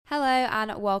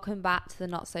and welcome back to the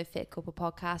Not So Fit Couple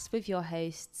podcast with your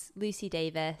hosts, Lucy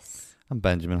Davis. And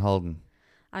Benjamin Holden.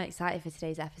 I'm excited for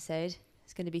today's episode.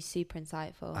 It's going to be super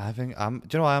insightful. Do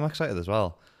you know why I'm excited as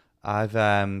well?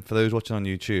 For those watching on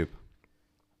YouTube,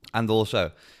 and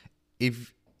also,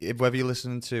 if whether you're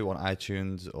listening to on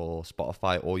iTunes or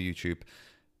Spotify or YouTube,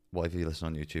 well, if you listen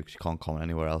on YouTube because you can't comment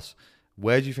anywhere else,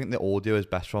 where do you think the audio is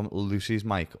best from? Lucy's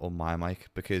mic or my mic?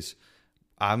 Because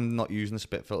I'm not using the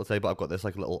spit filter today, but I've got this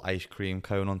like little ice cream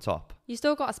cone on top. You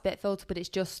still got a spit filter, but it's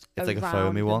like a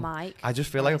foamy one. Mic. I just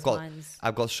feel like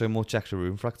I've got so much extra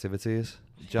room for activities.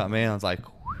 Do you know what I mean? I was like,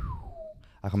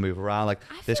 I can move around. Like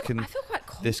I feel quite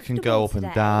this can go up today.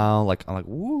 and down. Like I'm like,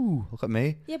 woo, look at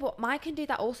me. Yeah, but mine can do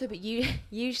that also. But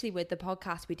usually with the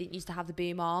podcast, we didn't used to have the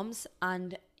boom arms,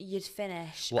 and you'd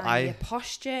finish. And your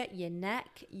posture, your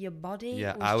neck, your body.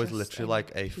 Yeah, I was literally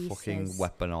like a fucking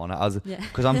wet banana.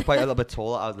 Because I'm quite a little bit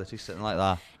taller. I was literally sitting like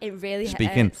that. It really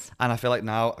speaking, hurts. And I feel like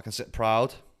now I can sit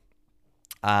proud,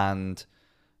 and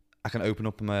I can open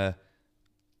up my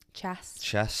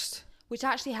chest. Which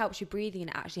actually helps you breathing and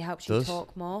it actually helps you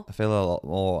talk more. I feel a lot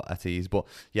more at ease. But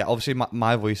yeah, obviously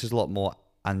my voice is a lot more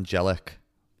angelic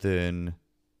than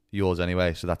yours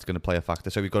anyway, so that's going to play a factor.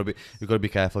 So we've got to be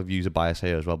careful of user bias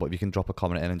here as well. But if you can drop a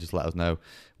comment in and just let us know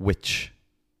which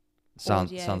sounds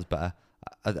better.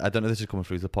 I don't know if this is coming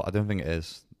through the pot. I don't think it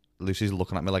is. Lucy's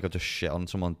looking at me like I just shit on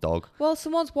someone's dog. Well,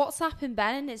 someone's WhatsApping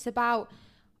Ben and it's about,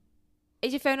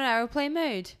 is your phone on aeroplane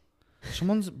mode?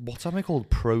 Someone's WhatsApp me called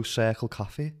Pro Circle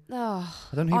Cafe. Oh,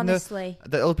 I don't even honestly know.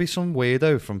 There'll be some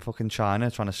weirdo from fucking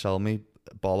China trying to sell me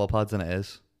barbell pads, and it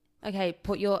is. Okay,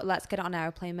 let's get it on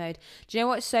airplane mode. Do you know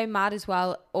what's so mad as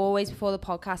well? Always before the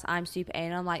podcast, I'm super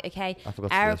in. I'm like, okay,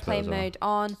 airplane mode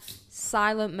on,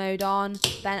 silent mode on.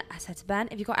 Ben, I said to Ben,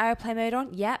 have you got airplane mode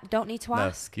on? Yep, don't need to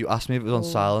ask. You asked me if it was on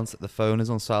silent. The phone is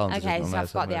on silent. Okay, so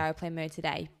I've got the airplane mode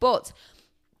today. But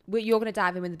you're going to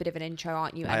dive in with a bit of an intro,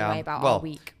 aren't you, anyway, about our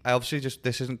week? I obviously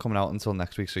this isn't coming out until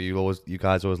next week, so you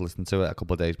guys always listen to it a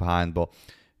couple of days behind. But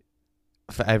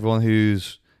for everyone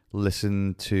who's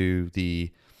listened to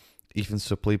the Ethan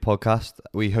Suppley podcast,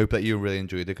 we hope that you really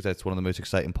enjoyed it because it's one of the most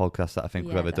exciting podcasts that I think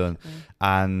we've ever done.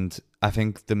 And I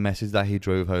think the message that he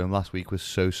drove home last week was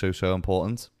so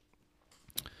important.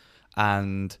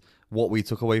 And what we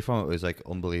took away from it was like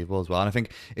unbelievable as well. And I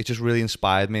think it just really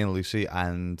inspired me and Lucy,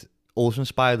 and also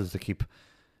inspired us to keep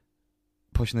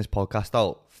pushing this podcast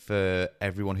out for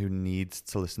everyone who needs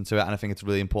to listen to it. And I think it's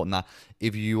really important that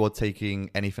if you are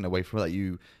taking anything away from it, that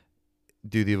you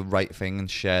do the right thing and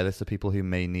share this to people who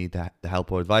may need the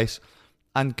help or advice,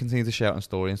 and continue to share it on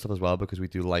story and stuff as well, because we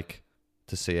do like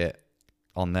to see it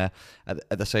on there.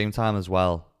 At the same time as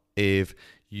well, if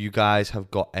you guys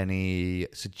have got any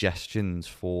suggestions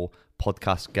for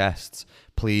podcast guests,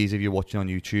 please, if you're watching on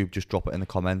YouTube, just drop it in the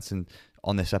comments, and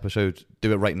on this episode,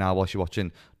 do it right now whilst you're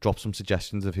watching. Drop some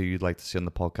suggestions of who you'd like to see on the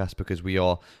podcast, because we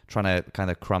are trying to kind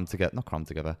of not cram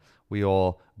together. We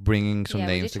are bringing some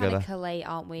names together. We're just trying to collate,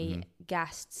 aren't we? Mm-hmm.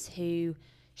 Guests who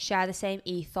share the same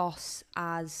ethos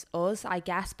as us, I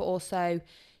guess, but also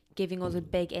giving us a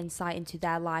big insight into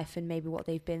their life and maybe what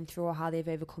they've been through or how they've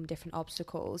overcome different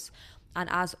obstacles. And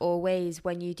as always,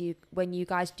 when you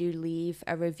guys do leave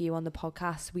a review on the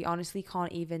podcast, we honestly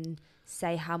can't even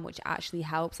say how much it actually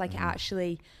helps. Like, it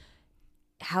actually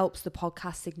helps the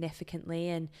podcast significantly.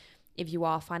 And if you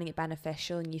are finding it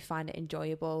beneficial and you find it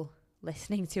enjoyable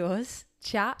listening to us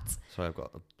chat. Sorry, I've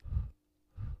got a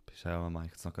piece of hair on my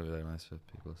mic. It's not going to be very nice for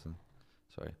people listening.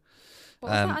 Sorry.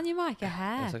 What's that on your mic? A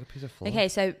hair? It's like a piece of fluff. Okay,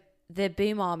 so the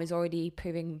boom arm is already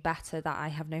proving better that I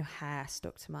have no hair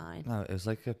stuck to mine. No, it was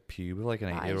like a pube of like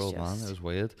an 8-year-old man. It was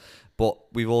weird. But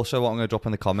we've also, what I'm going to drop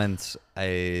in the comments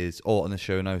or in the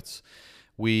show notes,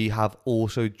 we have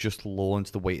also just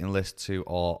launched the waiting list to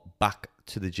our Back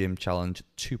to the Gym Challenge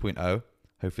 2.0.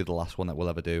 Hopefully the last one that we'll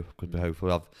ever do, because we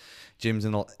hopefully have gyms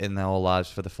in our lives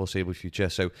for the foreseeable future.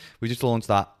 So we just launched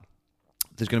that.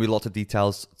 There's going to be lots of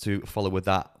details to follow with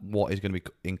that. What is going to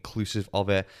be inclusive of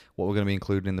it, what we're going to be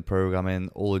including in the programming,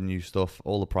 all the new stuff,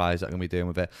 all the prizes that I'm going to be doing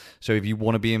with it. So if you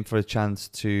want to be in for a chance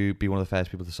to be one of the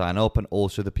first people to sign up, and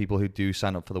also the people who do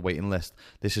sign up for the waiting list,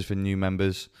 this is for new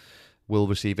members, will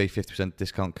receive a 50%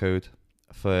 discount code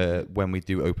for when we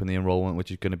do open the enrollment,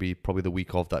 which is going to be probably the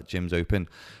week of that gym's open.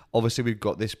 Obviously, we've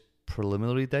got this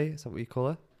preliminary date, is that what you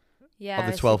call it? Yeah,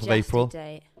 of the 12th of April.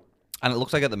 Date. And it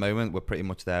looks like at the moment we're pretty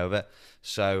much there with it.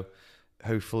 So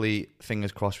hopefully,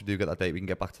 fingers crossed, we do get that date. We can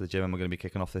get back to the gym, and we're going to be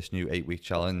kicking off this new 8-week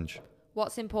challenge.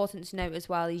 What's important to note as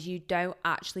well is you don't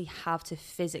actually have to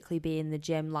physically be in the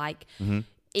gym. Like,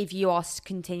 if you are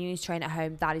continuing to train at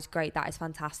home, that is great. That is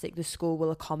fantastic. The school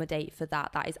will accommodate for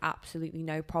that. That is absolutely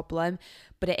no problem.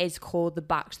 But it is called the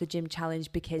Back to the Gym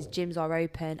Challenge because gyms are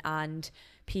open and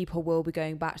people will be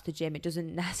going back to the gym. It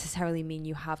doesn't necessarily mean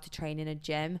you have to train in a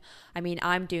gym. I mean,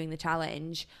 I'm doing the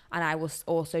challenge and I will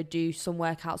also do some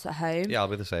workouts at home. Yeah, I'll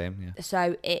be the same. Yeah.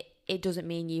 So it doesn't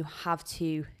mean you have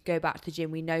to go back to the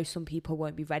gym. We know some people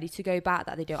won't be ready to go back,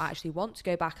 that they don't actually want to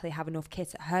go back. They have enough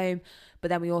kit at home. But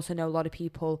then we also know a lot of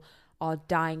people are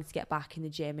dying to get back in the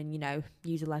gym and,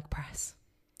 use a leg press.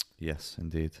 Yes,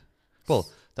 indeed. Well,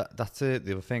 that's it.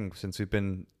 The other thing, since we've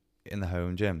been in the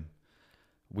home gym,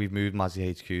 we've moved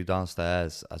Mazzy HQ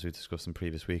downstairs, as we discussed in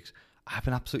previous weeks. I've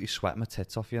been absolutely sweating my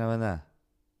tits off, in there.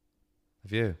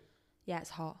 Have you? Yeah, it's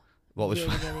hot. What was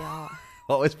really, really hot.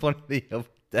 What was funny the other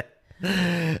day?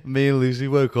 Me and Lucy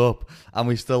woke up and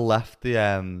we still left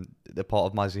the part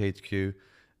of Mazzy HQ,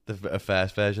 the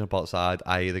first version up outside,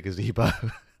 i.e. the gazebo.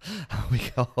 And we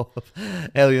got up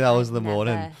early hours in the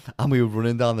morning and we were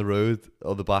running down the road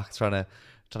or the back trying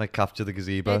to capture the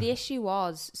gazebo. No, the issue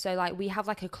was, so we have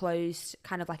a closed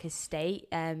kind of estate,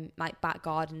 back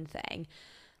garden thing.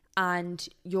 And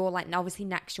you're obviously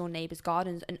next to your neighbour's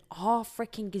gardens, and our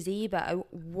freaking gazebo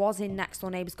was in next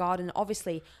door neighbour's garden.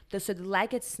 Obviously, so the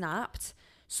leg had snapped.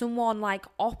 Someone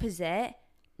opposite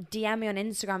DM me on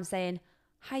Instagram saying,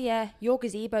 hiya, your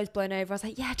gazebo's blown over. I was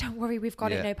like, yeah, don't worry, we've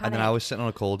got it, no panic. And then I was sitting on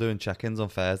a call doing check-ins on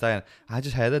Thursday and I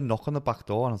just heard a knock on the back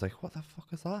door and I was like, what the fuck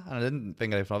is that? And I didn't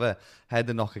think anything of it. I heard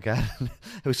the knock again.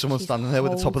 It was someone standing there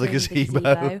with the top of the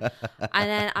gazebo. And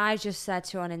then I just said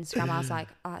to her on Instagram, I was like,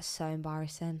 oh, that's so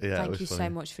embarrassing. Yeah, Thank you so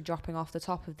much for dropping off the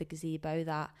top of the gazebo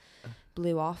that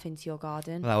blew off into your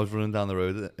garden. And I was running down the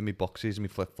road in my boxies and my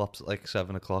flip-flops at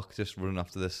 7 o'clock, just running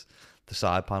after the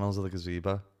side panels of the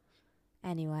gazebo.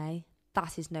 Anyway,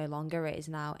 that is no longer. It is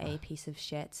now a piece of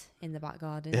shit in the back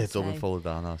garden. It's all been folded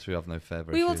down now, so we have no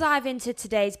further We will dive into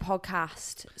today's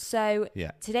podcast. So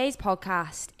yeah. Today's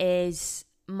podcast is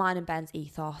mine and Ben's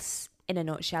ethos in a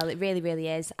nutshell. It really, really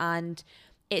is. And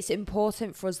it's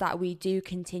important for us that we do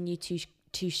continue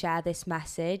to share this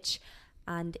message.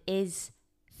 And is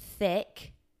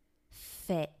Fick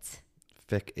fit?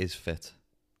 Fick is fit.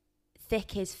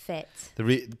 Fick is fit.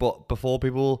 But before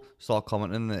people start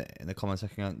commenting in the comment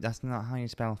section, that's not how you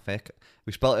spell Fick.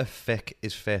 We spell it Fick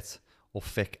is fit, or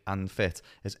Fick and fit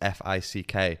is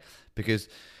Fick, because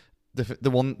the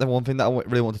one thing that I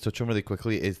really want to touch on really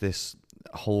quickly is this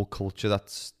whole culture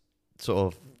that's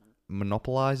sort of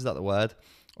monopolized, is that the word,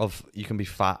 of you can be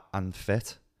fat and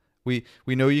fit. We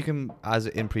know you can, as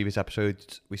in previous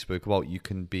episodes we spoke about, you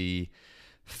can be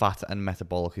fat and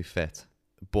metabolically fit,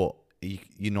 but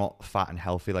you're not fat and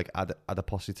healthy.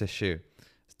 Adiposity tissue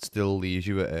still leaves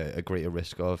you at a greater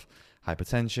risk of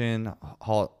hypertension,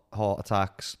 heart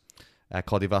attacks,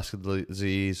 cardiovascular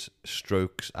disease,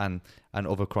 strokes, and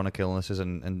other chronic illnesses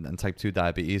and type 2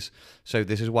 diabetes. So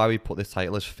this is why we put this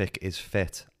title as Fick is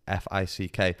Fit,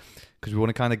 Fick, because we want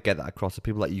to kind of get that across to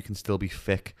people that you can still be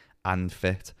thick and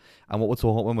fit. And what we're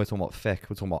talking about when we're talking about thick,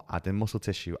 we're talking about adding muscle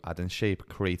tissue, adding shape,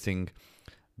 creating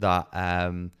that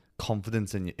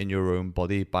confidence in your own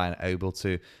body by able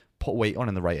to put weight on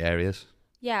in the right areas.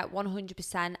 Yeah,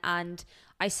 100%. And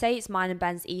I say it's mine and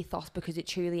Ben's ethos because it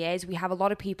truly is. We have a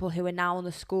lot of people who are now on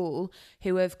the school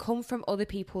who have come from other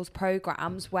people's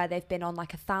programs where they've been on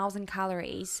 1,000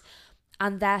 calories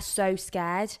and they're so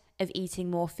scared of eating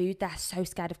more food. They're so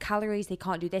scared of calories. They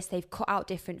can't do this. They've cut out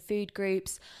different food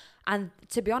groups. And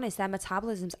to be honest, their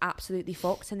metabolism's absolutely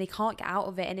fucked and they can't get out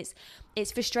of it. And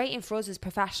it's frustrating for us as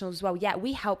professionals as well. Yeah,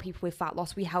 we help people with fat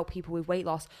loss. We help people with weight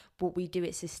loss, but we do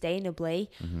it sustainably.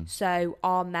 Mm-hmm. So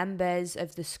our members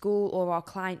of the school or our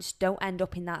clients don't end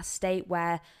up in that state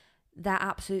where they're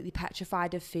absolutely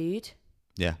petrified of food.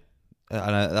 Yeah,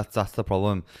 and that's the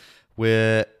problem.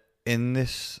 We're in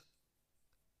this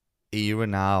era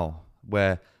now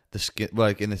where we're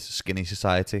in this skinny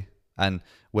society. And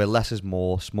where less is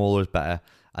more, smaller is better,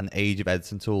 and age of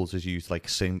Edison tools is used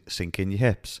sink in your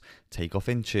hips, take off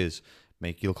inches,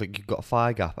 make you look like you've got a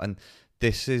thigh gap. And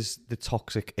this is the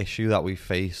toxic issue that we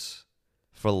face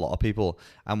for a lot of people,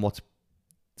 and what's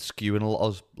skewing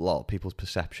a lot of people's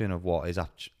perception of what is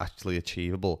actually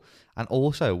achievable, and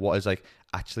also what is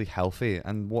actually healthy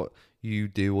and what you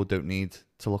do or don't need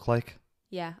to look like.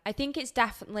 Yeah, I think it's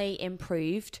definitely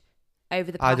improved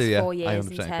over the past 4 years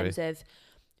in terms of.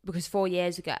 Because 4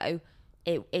 years ago,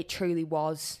 it truly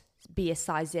was be a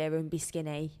size 0 and be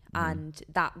skinny, and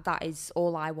that is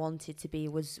all I wanted to be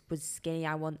was skinny.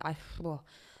 The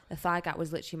thigh gap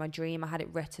was literally my dream. I had it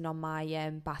written on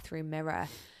my bathroom mirror,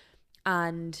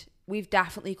 And we've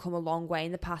definitely come a long way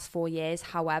in the past 4 years.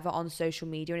 However, on social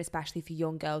media, and especially for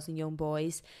young girls and young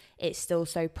boys, it's still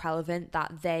so prevalent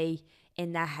that they,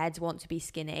 in their heads, want to be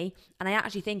skinny. And I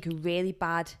actually think a really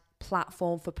bad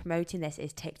platform for promoting this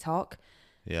is TikTok.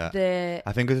 Yeah.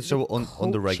 I think it's so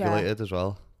underregulated as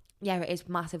well. Yeah, it is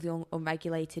massively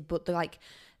unregulated. But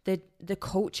the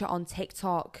culture on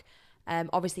TikTok,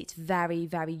 obviously it's very,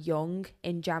 very young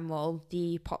in general.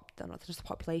 Not just the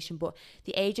population, but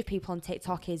the age of people on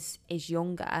TikTok is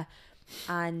younger.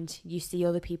 And you see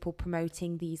other people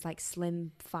promoting these like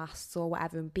slim fasts or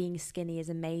whatever, and being skinny is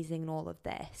amazing and all of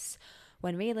this.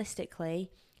 When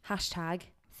realistically, hashtag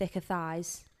thicker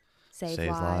thighs save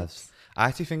lives. I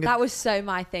actually think that was so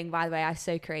my thing, by the way. I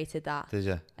so created that. Did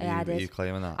you? Yeah, I did. Are you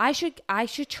claiming that? I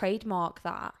should trademark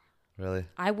that. Really?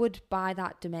 I would buy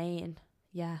that domain.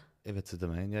 Yeah. If it's a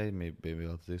domain, yeah, you may be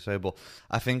able to do so. But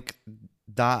I think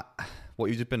that what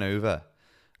you've just been over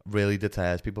really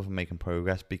deters people from making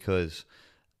progress, because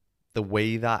the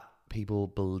way that people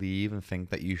believe and think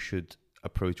that you should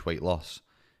approach weight loss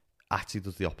actually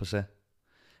does the opposite.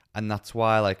 And that's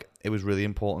why, like, it was really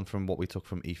important from what we took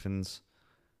from Ethan's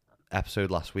episode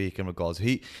last week in regards,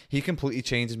 he completely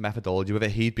changed his methodology with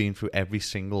it. He'd been through every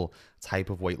single type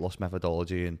of weight loss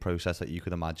methodology and process that you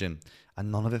could imagine,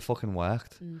 and none of it fucking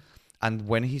worked. And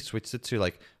when he switched it to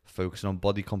like focusing on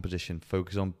body composition,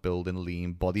 focus on building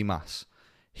lean body mass,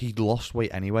 he lost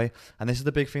weight anyway. And this is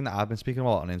the big thing that I've been speaking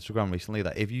about on Instagram recently,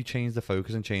 that if you change the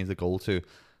focus and change the goal to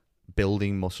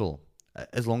building muscle,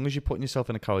 as long as you're putting yourself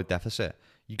in a calorie deficit,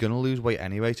 you're going to lose weight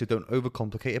anyway. So don't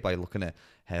overcomplicate it by looking at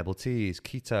herbal teas,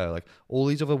 keto, like all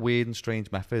these other weird and strange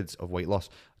methods of weight loss.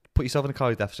 Put yourself in a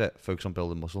calorie deficit, focus on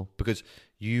building muscle, because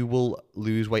you will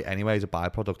lose weight anyway as a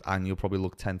byproduct, and you'll probably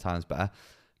look 10 times better.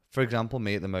 For example,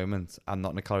 me at the moment, I'm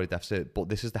not in a calorie deficit, but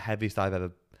this is the heaviest I've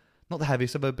ever, not the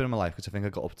heaviest I've ever been in my life, because I think I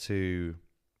got up to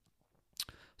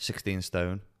 16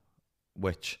 stone,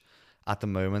 which at the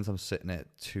moment I'm sitting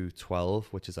at 212,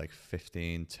 which is like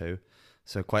 15.2.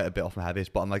 So quite a bit off my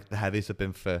heaviest, but I'm like the heaviest I've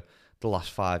been for the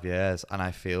last 5 years, and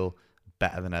I feel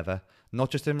better than ever.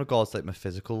 Not just in regards to like my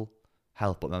physical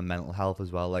health, but my mental health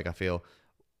as well. Like I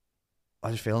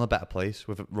just feel in a better place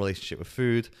with a relationship with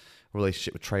food,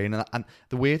 relationship with training. And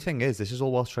the weird thing is, this is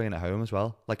all whilst training at home as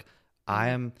well. Like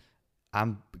I'm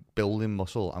building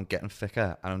muscle, I'm getting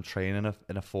thicker, and I'm training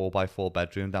in a 4x4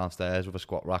 bedroom downstairs with a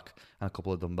squat rack and a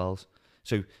couple of dumbbells.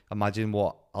 So imagine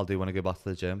what I'll do when I go back to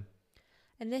the gym.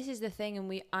 And this is the thing,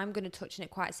 and I'm going to touch on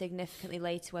it quite significantly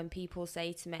later when people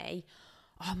say to me,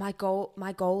 oh, my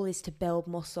goal is to build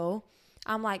muscle.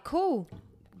 I'm like, cool,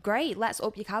 great, let's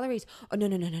up your calories. Oh, no,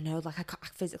 like I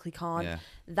physically can't. Yeah.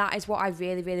 That is what I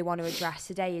really, really want to address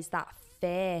today, is that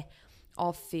fear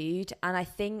of food. And I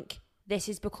think this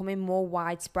is becoming more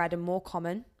widespread and more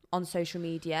common on social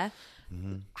media.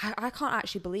 Mm-hmm. I can't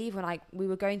actually believe when we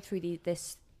were going through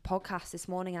this podcast this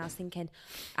morning, and I was thinking,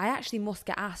 I actually must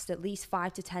get asked at least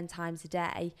 5 to 10 times a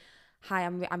day, hi,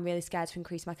 I'm really scared to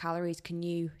increase my calories, can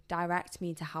you direct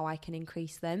me to how I can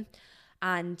increase them?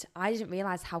 And I didn't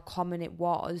realize how common it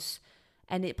was,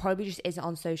 and it probably just isn't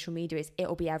on social media,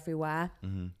 it'll be everywhere.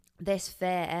 Mm-hmm. This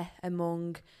fear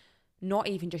among not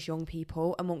even just young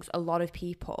people, amongst a lot of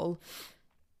people,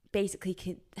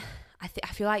 basically I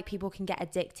feel like people can get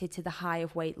addicted to the high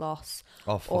of weight loss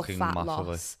or fat massively.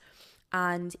 Loss.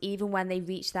 And even when they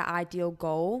reach their ideal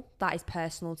goal that is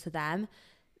personal to them,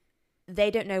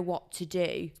 they don't know what to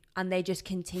do, and they just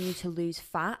continue to lose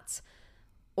fat,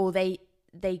 or they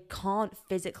can't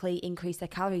physically increase their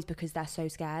calories because they're so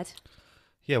scared.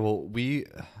 Yeah, well, we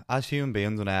as human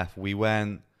beings on Earth,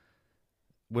 we're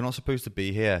not supposed to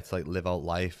be here to like live out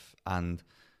life and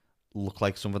look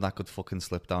like something that could fucking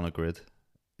slip down a grid.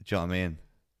 Do you know what I mean?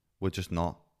 We're just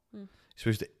not.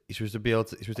 You're supposed to be able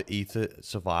to. You're supposed to eat to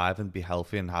survive and be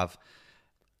healthy and have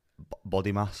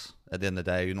body mass. At the end of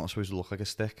the day, you're not supposed to look like a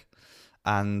stick.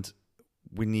 And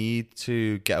we need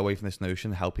to get away from this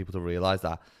notion and help people to realize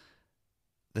that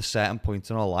there's certain points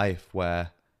in our life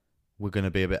where we're going to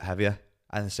be a bit heavier,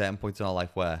 and there's certain points in our life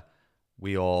where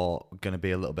we are going to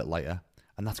be a little bit lighter.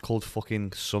 And that's called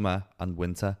fucking summer and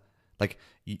winter. Like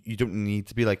you don't need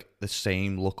to be like the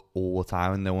same look all the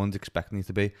time, and no one's expecting you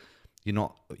to be. You're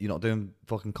not doing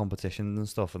fucking competitions and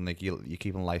stuff, and like you're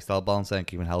keeping lifestyle balance and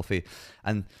keeping healthy.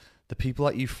 And the people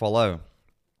that you follow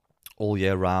all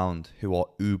year round who are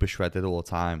uber shredded all the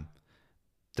time,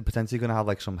 they're potentially going to have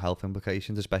like some health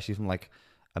implications, especially from like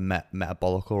a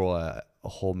metabolic or a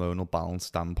hormonal balance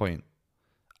standpoint.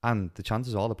 And the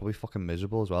chances are they're probably fucking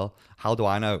miserable as well. How do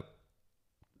I know?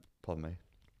 Pardon me.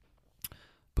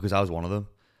 Because I was one of them.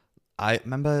 I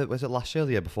remember, was it last year or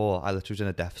the year before, I literally was in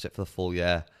a deficit for the full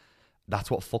year. that's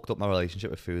what fucked up my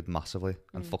relationship with food massively,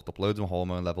 and fucked up loads of my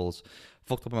hormone levels,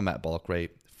 fucked up my metabolic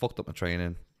rate, fucked up my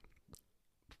training.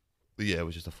 Yeah, it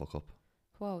was just a fuck up.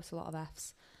 Whoa, it's a lot of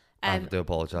Fs. I do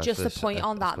apologise. Just a point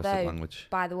on that though, language.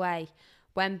 by the way,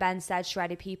 when Ben said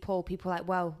shredded people were like,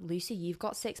 well, Lucy, you've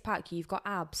got 6-pack, you've got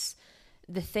abs.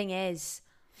 The thing is,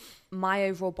 my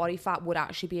overall body fat would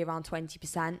actually be around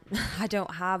 20%. I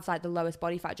don't have like the lowest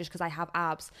body fat just because I have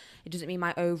abs. It doesn't mean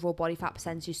my overall body fat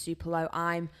percentage is super low.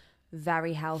 I'm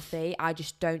very healthy. I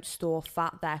just don't store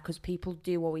fat there, because people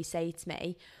do always say to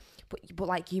me, but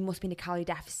like, you must be in a calorie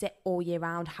deficit all year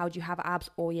round. How do you have abs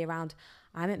all year round?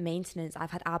 I'm at maintenance.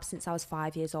 I've had abs since I was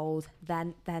 5 years old.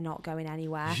 Then they're not going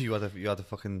anywhere. You had a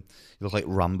fucking, you look like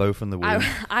Rambo from the womb.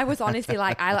 I was honestly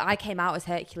like, I came out as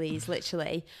Hercules,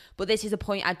 literally. But this is a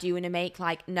point I do want to make.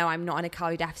 Like, no, I'm not in a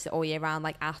calorie deficit all year round,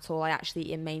 like at all. I actually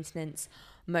eat in maintenance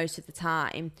most of the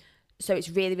time. So it's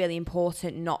really, really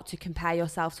important not to compare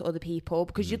yourself to other people,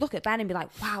 because you look at Ben and be like,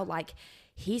 wow, like,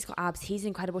 he's got abs, he's in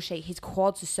incredible shape, his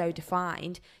quads are so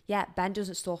defined. Yeah, Ben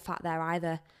doesn't store fat there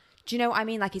either. Do you know what I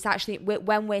mean? Like, it's actually,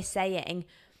 when we're saying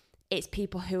it's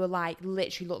people who are like,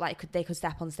 literally look like they could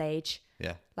step on stage.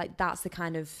 Yeah. Like, that's the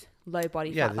kind of low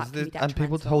body fat that can be detrimental. And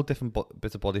people hold different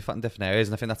bits of body fat in different areas.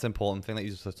 And I think that's an important thing that you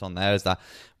just touched on there, is that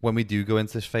when we do go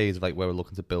into this phase of like where we're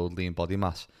looking to build lean body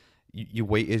mass, your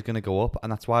weight is going to go up.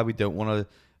 And that's why we don't want to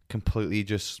completely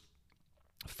just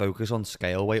focus on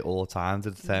scale weight all the time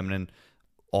to determining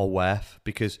our worth,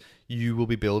 because you will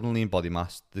be building lean body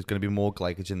mass. There's going to be more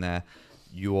glycogen there.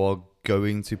 You're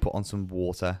going to put on some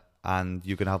water, and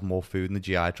you're going to have more food in the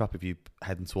GI trap if you're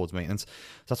heading towards maintenance. So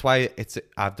that's why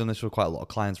I've done this with quite a lot of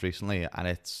clients recently, and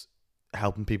it's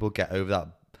helping people get over that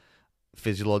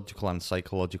physiological and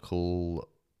psychological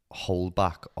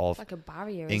holdback of like a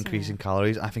barrier, increasing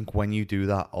calories. I think when you do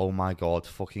that, oh my God,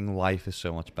 fucking life is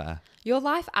so much better. Your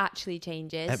life actually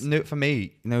changes. No, for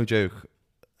me, no joke.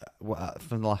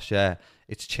 From the last year,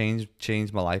 it's changed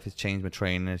my life. It's changed my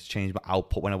training. It's changed my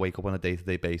output when I wake up on a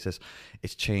day-to-day basis.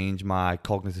 It's changed my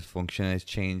cognitive function. It's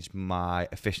changed my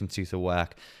efficiency to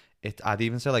work. I'd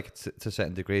even say, like, to a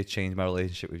certain degree, it's changed my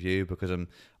relationship with you, because I'm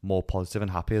more positive and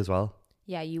happy as well.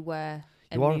 Yeah, you were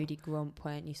a moody grump,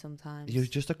 weren't you, sometimes? You're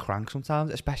just a crank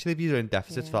sometimes, especially if you're in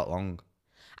deficits for that long.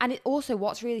 And it also,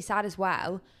 what's really sad as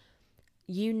well,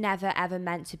 you never ever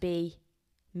meant to be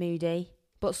moody.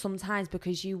 But sometimes,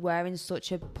 because you were in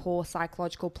such a poor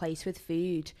psychological place with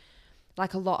food,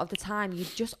 like, a lot of the time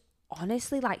you'd just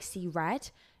honestly like see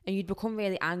red, and you'd become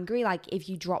really angry, like if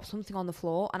you drop something on the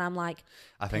floor, and I'm like,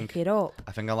 pick it up.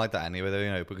 I think I'm like that anyway though,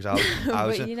 you know, because I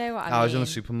was you know what I mean? was in a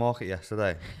supermarket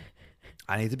yesterday.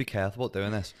 I need to be careful about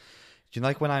doing this. Do you know,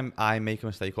 like, when I make a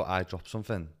mistake or I drop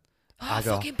something, I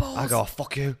go,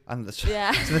 fuck you. And to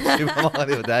the supermarket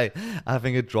the other day, I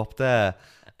think I dropped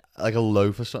like a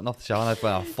loaf or something off the shelf, and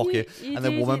I went, oh, fuck you. And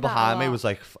the woman behind me was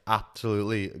like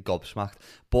absolutely gobsmacked.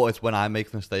 But it's when I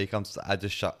make the mistake, I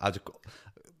just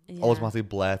automatically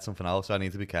blurt something else. So I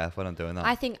need to be careful when I'm doing that.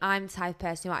 I think I'm the type of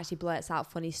person who actually blurts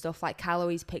out funny stuff, like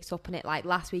calories picked up on it. Like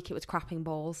last week it was crapping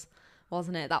balls,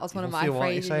 wasn't it? That was one of my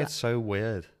phrases. You say it's so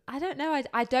weird. I don't know.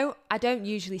 I don't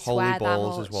usually Holy swear that much.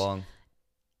 balls is one.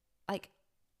 Like,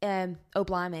 oh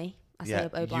blimey. I say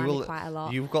oh blimey quite a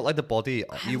lot. You've got like the body.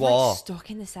 You are stuck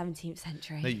in the 17th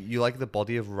century. No, you like the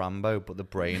body of Rambo, but the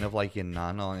brain of like your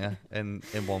nan, aren't you?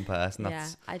 In one person.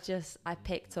 That's, I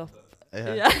picked up.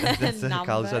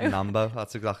 Cal said Nambo.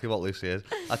 That's exactly what Lucy is.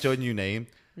 That's your new name.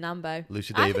 Nambo.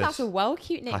 Lucy Davis. I think that's a well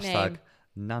cute nickname.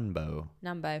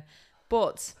 Nambo.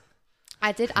 But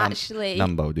I did actually.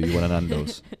 Nambo, do you want a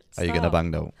Nando's? Are you gonna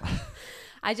bang though?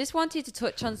 I just wanted to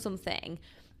touch on something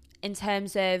in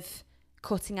terms of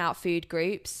cutting out food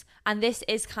groups, and this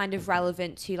is kind of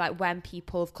relevant to like when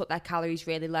people have cut their calories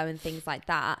really low and things like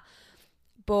that.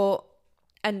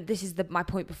 And this is my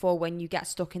point before, when you get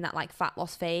stuck in that like fat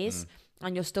loss phase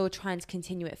and you're still trying to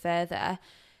continue it further,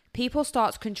 people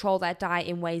start to control their diet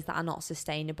in ways that are not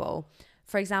sustainable.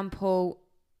 For example,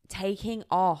 taking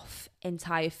off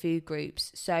entire food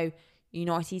groups. So you're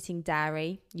not eating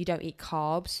dairy, you don't eat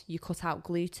carbs, you cut out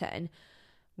gluten,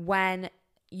 when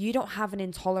you don't have an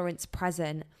intolerance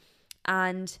present.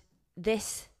 And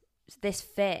this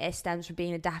fear stems from being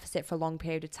in a deficit for a long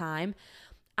period of time.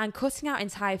 And cutting out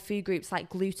entire food groups like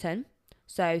gluten,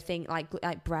 so think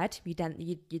like bread, you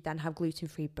then have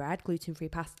gluten-free bread, gluten-free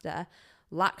pasta,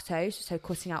 lactose, so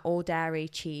cutting out all dairy,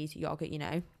 cheese, yogurt, you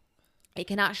know, it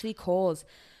can actually cause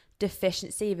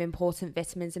deficiency of important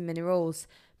vitamins and minerals,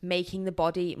 making the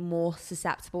body more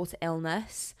susceptible to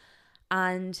illness.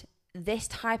 And this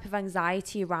type of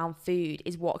anxiety around food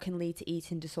is what can lead to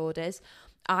eating disorders.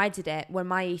 I did it when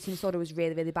my eating disorder was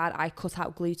really, really bad. I cut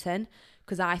out gluten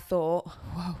because I thought,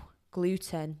 whoa,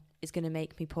 gluten is going to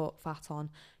make me put fat on.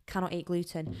 Cannot eat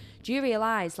gluten. Do you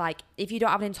realise, like, if you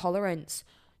don't have an intolerance,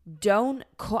 don't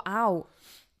cut out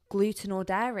gluten or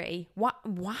dairy. What?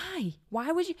 Why?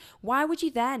 Why would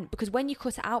you then? Because when you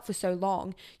cut it out for so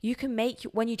long, you can make,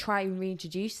 when you try and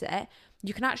reintroduce it,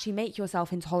 you can actually make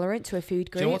yourself intolerant to a food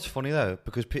group. Do you know what's funny though?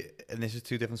 Because, and this is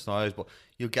two different scenarios, but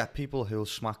you'll get people who'll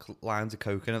smack lines of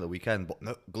coke in at the weekend, but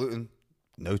no gluten.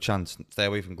 No chance. Stay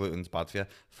away from gluten. It's bad for you.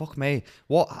 Fuck me.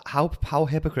 What? How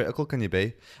hypocritical can you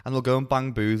be? And they'll go and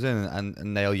bang booze in and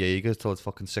nail Jaegers till it's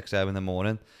fucking 6 a.m. in the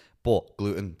morning. But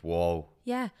gluten, whoa.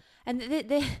 Yeah. And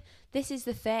this is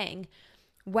the thing.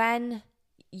 When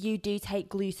you do take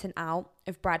gluten out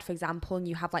of bread, for example, and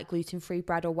you have like gluten-free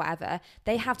bread or whatever,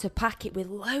 they have to pack it with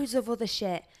loads of other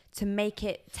shit to make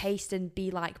it taste and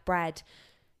be like bread.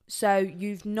 So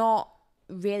you've not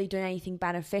really done anything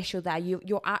beneficial there.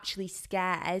 You're actually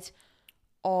scared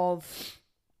of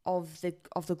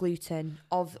the gluten,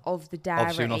 of the dairy.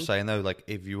 Obviously, you're not saying though, like,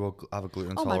 if you have a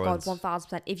gluten intolerance. Oh my god,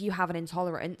 1000%. If you have an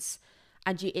intolerance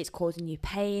and it's causing you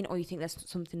pain, or you think there's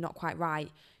something not quite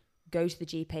right, go to the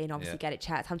GP and obviously get it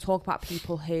checked. I'm talking about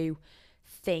people who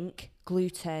think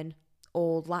gluten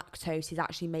or lactose is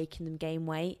actually making them gain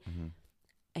weight. Mm-hmm.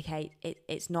 Okay,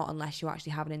 it's not, unless you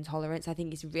actually have an intolerance. I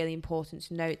think it's really important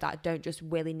to note that don't just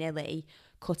willy-nilly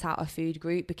cut out a food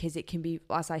group, because it can be,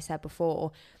 as I said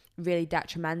before, really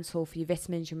detrimental for your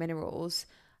vitamins, your minerals,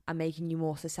 and making you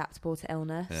more susceptible to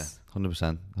illness. Yeah,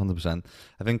 100%.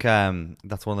 I think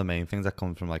that's one of the main things that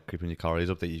comes from like keeping your calories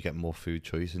up, that you get more food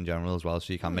choice in general as well,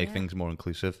 so you can make things more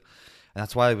inclusive. And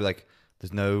that's why like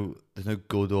there's no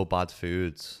good or bad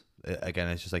foods. Again,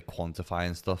 it's just like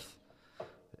quantifying stuff.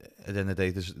 At the end of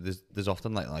the day, there's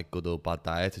often like good or bad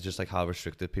diets. It's just like how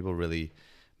restricted people really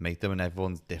make them, and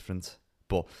everyone's different.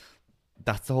 But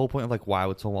that's the whole point of like why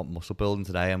we're talking about muscle building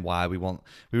today, and why we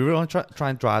really want to try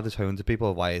and drive this home to people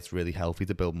of why it's really healthy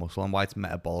to build muscle, and why it's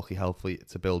metabolically healthy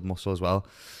to build muscle as well.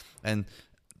 And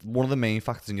one of the main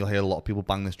factors, and you'll hear a lot of people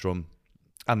bang this drum,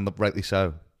 and rightly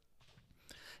so,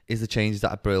 is the changes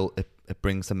that it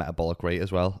brings to metabolic rate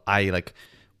as well. Like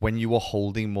when you are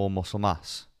holding more muscle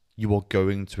mass, you are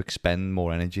going to expend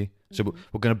more energy. So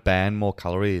we're going to burn more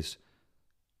calories,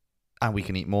 and we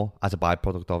can eat more as a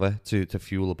byproduct of it to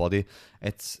fuel the body.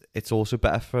 It's also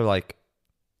better for like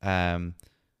when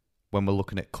we're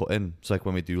looking at cutting. So like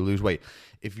when we do lose weight,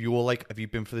 if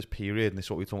you've been for this period, and this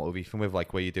is what we're talking about with Ethan, with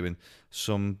like where you're doing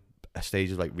some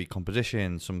stage of like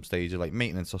recomposition, some stage of like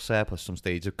maintenance or surplus, some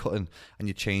stage of cutting, and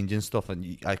you're changing stuff,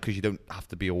 and because you don't have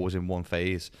to be always in one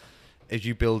phase. As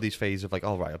you build these phases of like,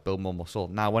 all right, I build more muscle.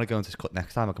 Now, when I go into this cut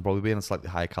next time, I can probably be in a slightly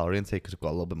higher calorie intake because I've got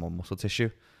a little bit more muscle tissue,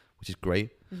 which is great.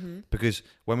 Mm-hmm. Because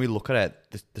when we look at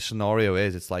it, the scenario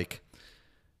is, it's like,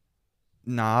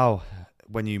 now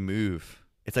when you move,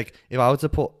 it's like if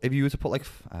you were to put like,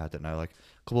 I don't know, like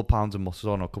a couple of pounds of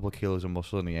muscle on, or a couple of kilos of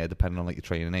muscle in the air, depending on like your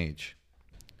training age.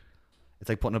 It's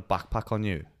like putting a backpack on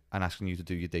you and asking you to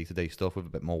do your day-to-day stuff with a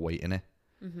bit more weight in it.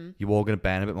 Mm-hmm. You're all going to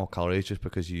burn a bit more calories just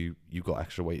because you got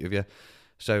extra weight with you.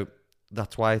 So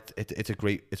that's why it's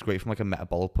great from like a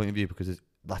metabolic point of view, because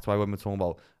that's why when we're talking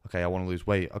about, okay, I want to lose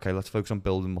weight, okay, let's focus on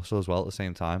building muscle as well at the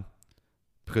same time,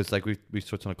 because like we've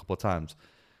touched on a couple of times,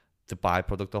 the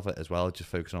byproduct of it as well, just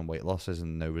focusing on weight losses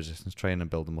and no resistance training and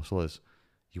building muscle, is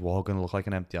you are going to look like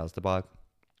an empty Asda bag.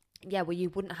 Yeah, well, you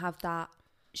wouldn't have that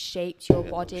shaped your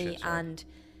body. And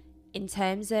in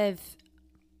terms of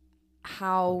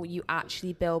how you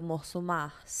actually build muscle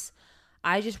mass,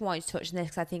 I just wanted to touch on this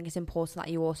because I think it's important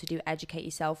that you also do educate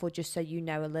yourself, or just so you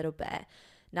know a little bit.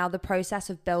 Now, the process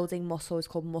of building muscle is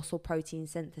called muscle protein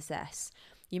synthesis.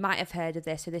 You might have heard of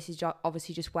this. So this is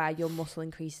obviously just where your muscle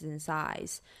increases in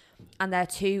size. And there are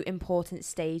two important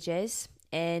stages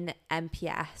in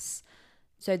MPS.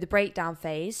 So the breakdown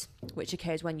phase, which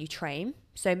occurs when you train,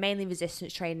 so mainly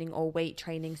resistance training or weight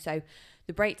training. So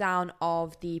the breakdown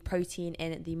of the protein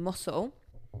in the muscle,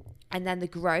 and then the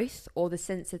growth or the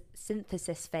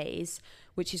synthesis phase,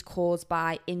 which is caused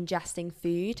by ingesting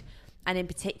food. And in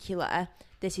particular,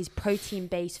 this is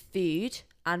protein-based food.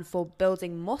 And for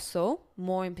building muscle,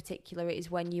 more in particular, it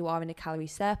is when you are in a calorie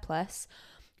surplus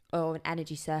or an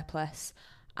energy surplus,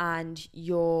 and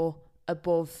you're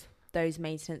above those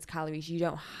maintenance calories. You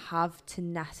don't have to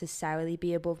necessarily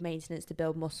be above maintenance to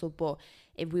build muscle, but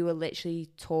if we were literally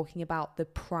talking about the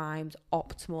primed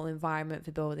optimal environment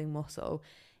for building muscle,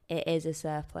 it is a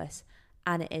surplus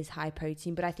and it is high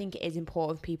protein. But I think it is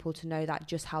important for people to know that,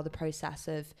 just how the process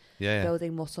of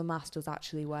building muscle mass does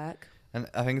actually work. And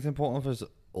I think it's important for us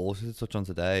also to touch on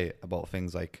today about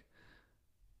things like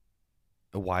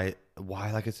why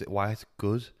it's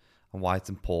good and why it's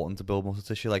important to build muscle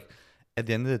tissue. Like, at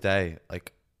the end of the day,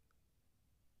 like,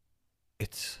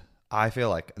 I feel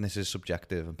like, and this is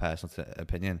subjective and personal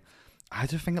opinion, I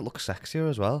just think it looks sexier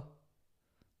as well.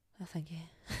 Oh, thank you.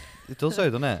 It does so,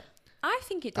 doesn't it? I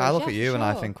think it does. I look at you and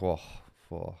I sure. think,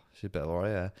 whoa, she's a bit of a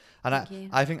warrior. And Thank you.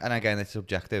 I think, and again, it's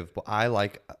subjective, but I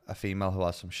like a female who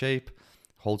has some shape,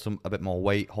 holds a bit more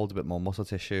weight, holds a bit more muscle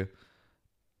tissue.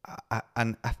 I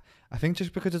think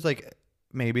just because it's like,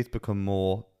 maybe it's become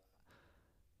more,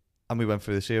 and we went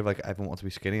through this year of like, everyone wants to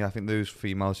be skinny. I think those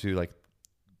females who like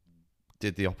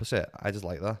did the opposite, I just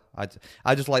like that.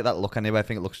 I just like that look anyway. I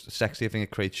think it looks sexy. I think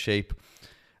it creates shape.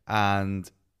 And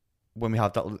when we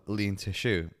have that lean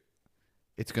tissue,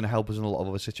 it's going to help us in a lot of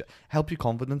other situations. Help your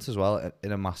confidence as well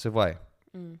in a massive way.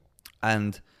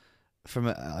 And from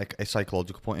a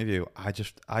psychological point of view, I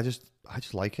just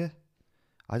like it.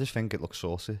 I just think it looks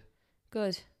saucy.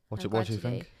 Good. What do you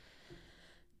think?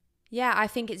 Yeah, I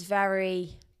think it's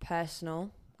very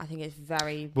personal. I think it's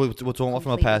very. We're talking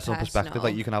from a personal perspective.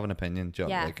 Like, you can have an opinion.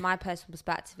 Yeah, like, my personal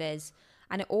perspective is,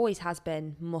 and it always has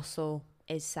been, muscle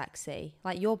is sexy.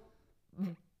 Like your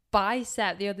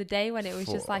bicep the other day when it was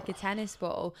just like a tennis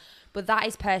ball. But that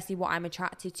is personally what I'm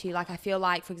attracted to. Like, I feel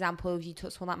like, for example, if you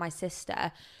took someone like my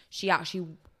sister, she actually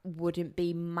wouldn't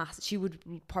be she would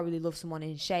probably love someone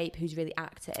in shape who's really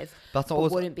active. That's not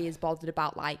always, wouldn't be as bothered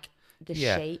about like the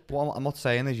shape. What I'm not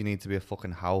saying is you need to be a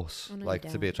fucking house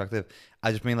to be attractive.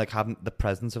 I just mean like having the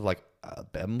presence of like a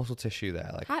bit of muscle tissue there,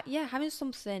 like having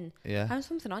something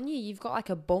on you. You've got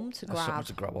like a bum to grab. Something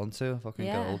to grab onto, fucking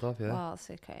get hold of. Yeah, well, it's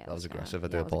okay. That was aggressive. I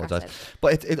do apologise,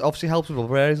 but it obviously helps with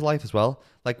other areas of life as well.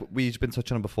 Like we've been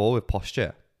touching on before with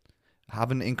posture.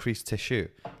 Having increased tissue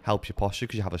helps your posture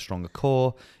because you have a stronger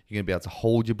core. You're going to be able to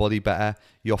hold your body better.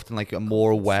 You often like are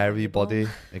more aware of your body.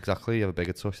 Exactly. You have a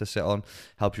bigger tush to sit on.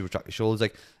 Help you retract your shoulders.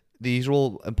 Like, these are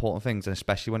all important things, and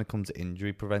especially when it comes to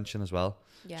injury prevention as well.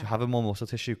 Yeah. So having more muscle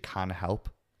tissue can help.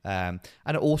 And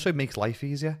it also makes life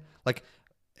easier. Like,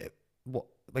 if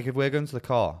we're going to the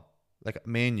car, like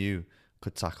me and you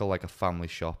could tackle like a family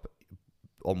shop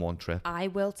on one trip. I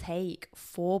will take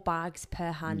 4 bags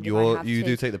per hand. You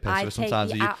do take the piss of it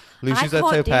sometimes. Lucy's that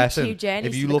type of person.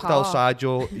 If you looked outside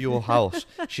your house,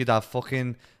 she'd have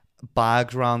fucking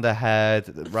bags round her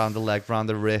head, round the leg, round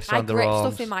the wrist, round the arms. I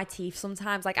grip stuff in my teeth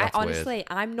sometimes. Like, that's honestly,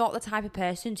 I'm not the type of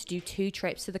person to do 2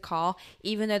 trips to the car,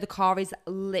 even though the car is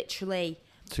literally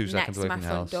 2 seconds away from my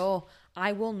front door.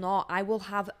 I will not. I will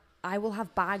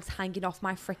have bags hanging off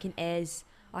my freaking ears.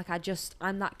 Like,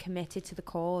 I'm that committed to the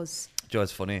cause. Do you know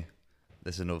what's funny?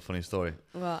 This is another funny story.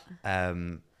 What?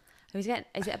 Is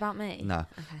it about me? No,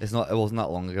 okay. It's not. It wasn't that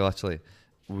long ago, actually.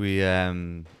 We,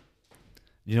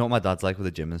 you know what my dad's like with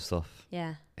the gym and stuff.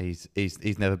 Yeah.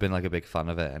 He's never been like a big fan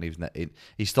of it, and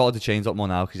he started to change up more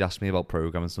now because he asked me about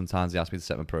programming. Sometimes he asked me to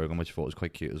set my program, which I thought was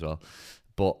quite cute as well.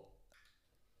 But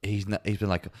he's been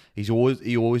like he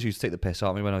always used to take the piss out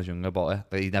of me when I was younger about it.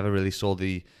 But he never really saw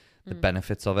the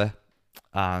benefits of it,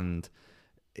 and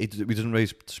we doesn't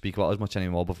really speak about it as much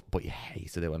anymore. But he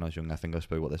hated it when I was young. I think I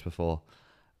spoke about this before.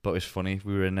 But it's funny.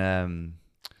 We were in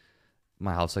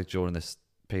my house like during this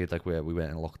period, like where we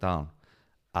went in lockdown,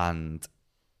 and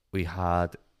it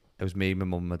was me, my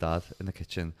mum, and my dad in the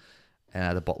kitchen, and I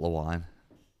had a bottle of wine,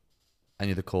 and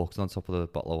you had the corks on top of the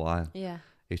bottle of wine. Yeah.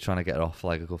 He was trying to get it off for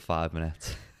like a good 5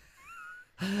 minutes,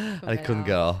 and he couldn't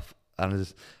get it off. And I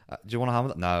just, do you want to have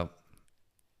it? No.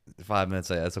 5 minutes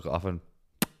later, I took it off and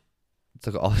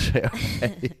took it off straight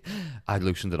away. I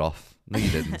loosened it off. No, you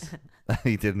didn't.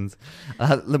 He didn't.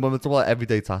 When we're talking about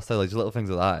everyday tasks, like just little things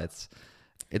like that,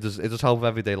 it does help with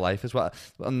everyday life as well.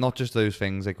 And not just those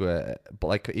things, but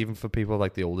like even for people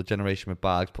like the older generation with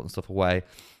bags, putting stuff away.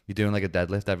 You're doing like a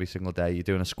deadlift every single day. You're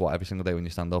doing a squat every single day when you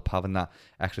stand up. Having that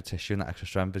extra tissue and that extra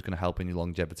strength is going to help in your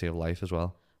longevity of life as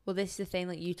well. Well, this is the thing,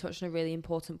 like you touched on a really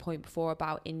important point before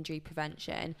about injury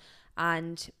prevention.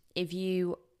 And if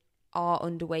you are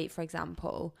underweight, for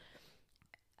example,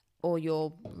 or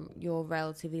you're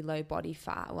relatively low body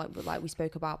fat, like we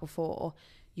spoke about before,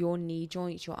 your knee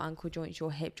joints, your ankle joints,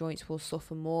 your hip joints will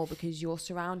suffer more because your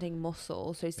surrounding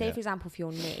muscle. So say, for example, for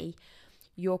your knee,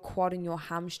 your quad and your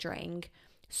hamstring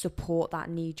support that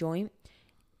knee joint.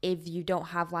 If you don't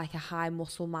have like a high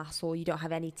muscle mass or you don't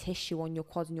have any tissue on your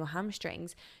quads and your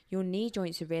hamstrings, your knee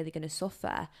joints are really going to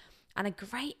suffer. And a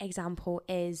great example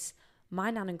is my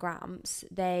nan and Gramps.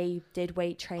 They did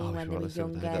weight training when they were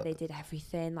younger. They did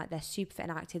everything. Like, they're super fit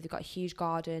and active. They've got a huge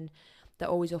garden. They're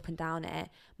always up and down it.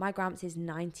 My Gramps is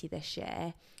 90 this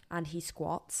year and he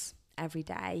squats every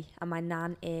day. And my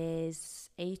nan is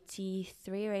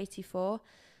 83 or 84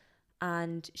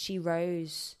 and she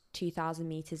rows 2,000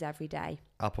 meters every day.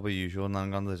 I'll probably use your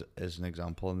nan as an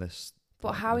example in this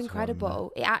But how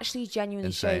incredible. It actually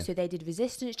genuinely shows. So they did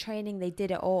resistance training, they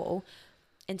did it all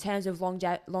in terms of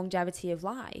longevity of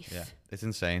life. Yeah, it's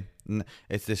insane.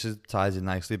 This ties in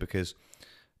nicely because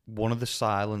one of the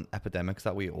silent epidemics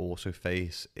that we also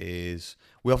face is,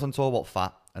 we often talk about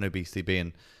fat and obesity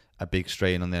being a big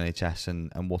strain on the NHS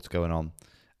and what's going on.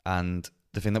 And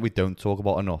the thing that we don't talk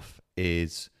about enough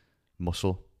is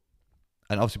muscle.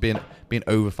 And obviously being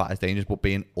over fat is dangerous, but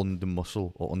being under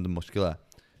muscle or under muscular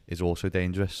is also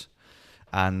dangerous.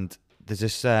 And there's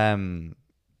this, I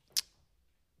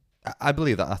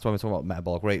believe that's why we're talking about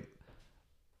metabolic rate.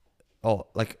 Or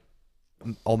like,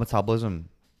 our metabolism,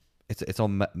 it's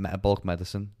on metabolic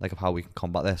medicine, like of how we can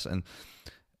combat this. And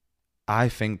I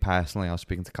think personally, I was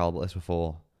speaking to Cal about this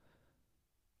before,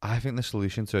 I think the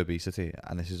solution to obesity,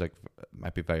 and this is like,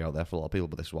 might be very out there for a lot of people,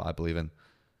 but this is what I believe in.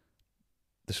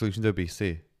 The solution to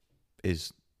obesity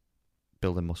is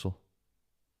building muscle.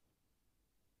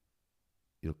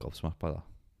 You look gobsmacked by that.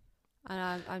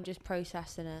 And I'm just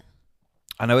processing it.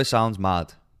 I know it sounds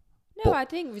mad. No, I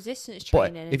think resistance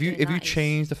training. But if you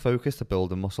change the focus to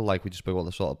building muscle, like we just spoke about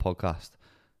the sort of podcast,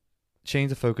 change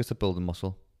the focus to building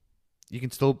muscle. You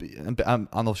can still be, and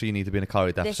obviously you need to be in a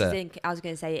calorie deficit. I was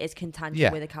going to say it is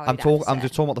contingent with a calorie deficit. I'm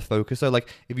just talking about the focus though. Like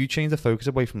if you change the focus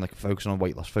away from like focusing on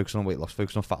weight loss, focusing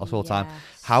on fat loss all the time,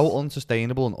 how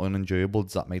unsustainable and unenjoyable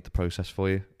does that make the process for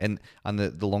you? And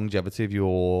the longevity of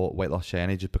your weight loss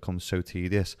journey just becomes so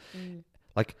tedious.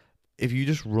 Like if you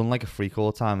just run like a freak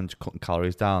all the time and just cutting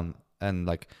calories down and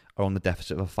like are on the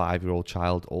deficit of a 5-year-old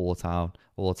child all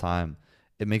the time,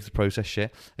 it makes the process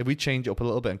shit. If we change it up a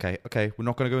little bit, okay, we're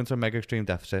not going to go into a mega extreme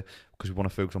deficit because we want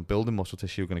to focus on building muscle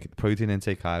tissue. We're going to keep the protein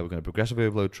intake high. We're going to progressive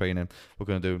overload training. We're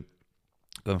going to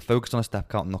focus on a step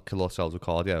count and not kill ourselves with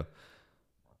cardio.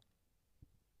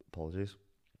 Apologies.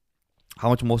 How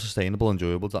much more sustainable and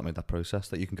enjoyable does that make that process,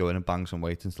 that you can go in and bang some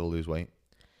weight and still lose weight?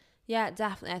 Yeah,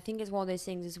 definitely. I think it's one of those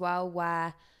things as well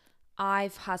where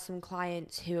I've had some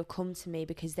clients who have come to me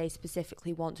because they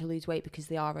specifically want to lose weight because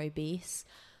they are obese.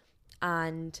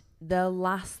 And the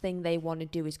last thing they want to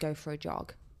do is go for a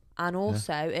jog. And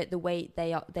also at the weight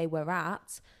they were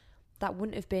at, that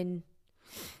wouldn't have been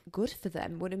good for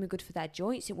them. Wouldn't have been good for their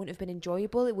joints. It wouldn't have been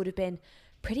enjoyable. It would have been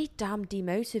pretty damn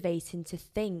demotivating to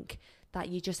think that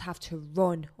you just have to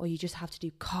run or you just have to do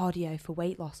cardio for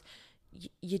weight loss.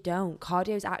 You don't.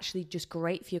 Cardio is actually just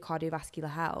great for your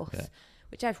cardiovascular health,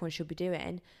 which everyone should be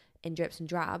doing in drips and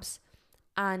drabs.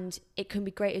 And it can be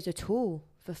great as a tool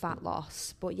for fat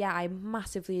loss. But yeah, I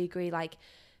massively agree. Like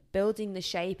building the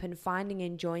shape and finding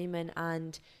enjoyment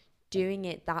and doing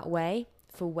it that way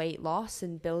for weight loss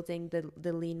and building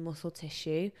the lean muscle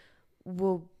tissue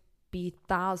will be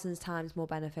thousands times more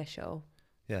beneficial.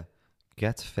 Yeah.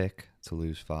 Get thick to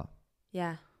lose fat.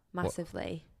 Yeah,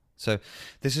 massively. So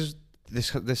this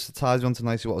ties on to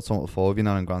nicely what I was talking about before with your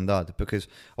nan and granddad, because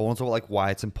I want to talk about like why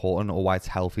it's important or why it's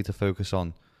healthy to focus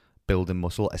on building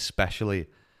muscle, especially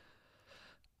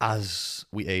as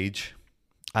we age.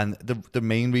 And the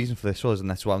main reason for this was, and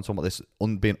that's why I'm talking about this,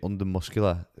 being under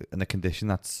muscular and a condition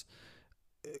that's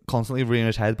constantly rearing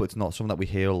its head, but it's not something that we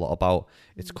hear a lot about.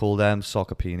 It's called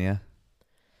sarcopenia.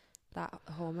 That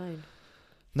hormone?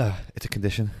 No, it's a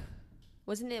condition.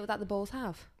 Wasn't it that the bulls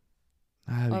have?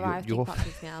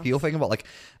 You're thinking about like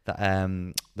the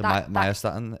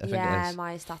myostatin. I think it is.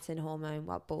 Myostatin hormone.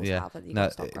 What bulls have?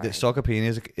 The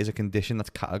sarcopenia is a condition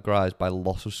that's categorized by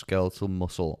loss of skeletal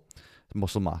muscle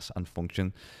mass and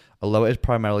function. Although it is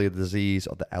primarily a disease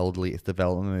of the elderly, its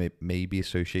development may be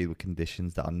associated with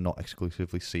conditions that are not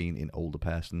exclusively seen in older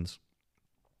persons.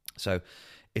 So,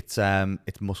 it's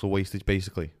muscle wastage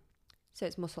basically. So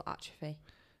it's muscle atrophy.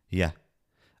 Yeah,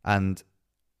 and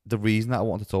the reason that I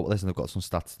wanted to talk about this, and I've got some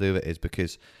stats to do with it, is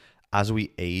because as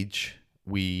we age,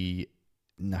 we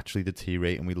naturally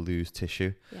deteriorate and we lose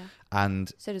tissue. Yeah.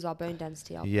 And so does our bone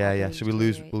density. So we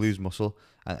lose muscle.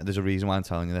 And there's a reason why I'm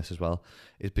telling you this as well,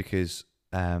 is because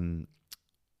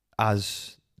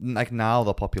as like now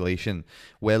the population,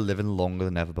 we're living longer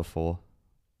than ever before,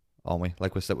 aren't we?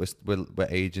 Like we're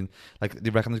aging. Like they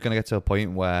reckon there's going to get to a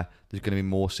point where there's going to be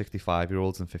more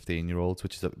 65-year-olds than 15-year-olds,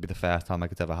 which is be the first time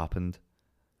like it's ever happened.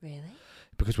 Really?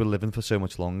 Because we're living for so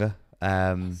much longer.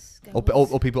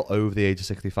 Or people over the age of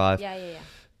 65. Yeah.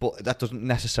 But that doesn't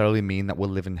necessarily mean that we're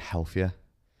living healthier.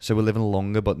 So we're living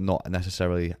longer, but not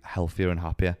necessarily healthier and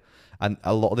happier. And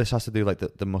a lot of this has to do like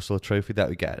the muscle atrophy that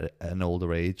we get at an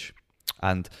older age.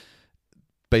 And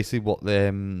basically what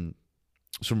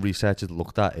some researchers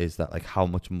looked at is that like how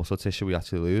much muscle tissue we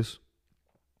actually lose.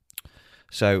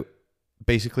 So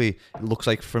basically it looks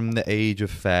like from the age of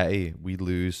 30, we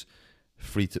lose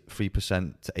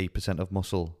 3% to 8% of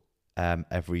muscle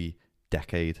every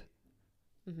decade.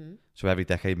 So every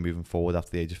decade moving forward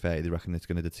after the age of 30, they reckon it's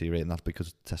going to deteriorate, and that's because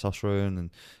of testosterone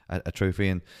and atrophy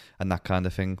and that kind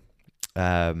of thing.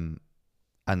 And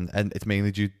it's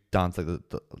mainly due down to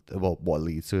what it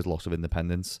leads to is loss of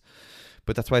independence.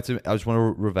 But that's why I just want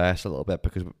to reverse a little bit,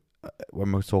 because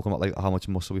when we're talking about like how much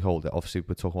muscle we hold, obviously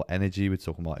we're talking about energy, we're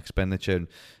talking about expenditure. And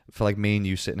for like me and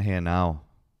you sitting here now,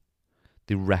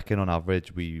 they reckon on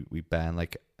average we burn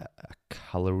like a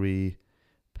calorie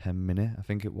per minute, I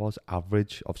think it was,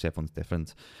 average. Obviously everyone's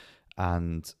different.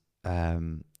 And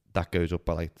that goes up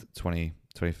by like 20,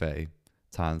 30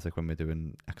 times, like when we're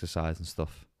doing exercise and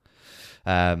stuff.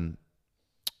 And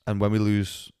when we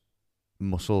lose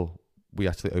muscle, we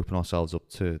actually open ourselves up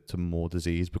to more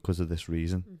disease because of this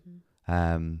reason.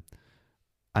 And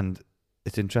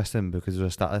it's interesting because there's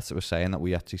a stat that was saying that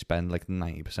we actually spend like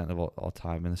 90% of our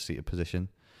time in a seated position.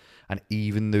 And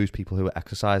even those people who are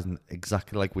exercising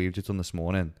exactly like we've just done this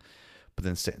morning, but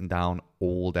then sitting down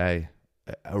all day,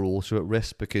 are also at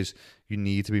risk, because you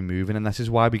need to be moving. And this is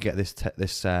why we get this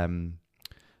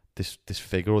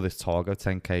figure or this target of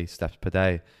 10k steps per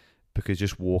day, because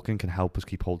just walking can help us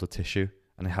keep hold of tissue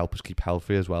and help us keep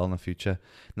healthy as well in the future.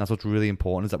 And that's what's really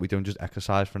important, is that we don't just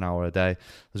exercise for an hour a day.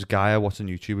 There's a guy I watched on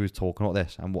YouTube who was talking about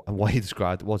this, and what he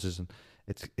described it was,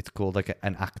 it's called like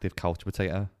an active couch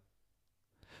potato.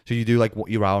 So you do like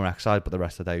what your hour exercise, but the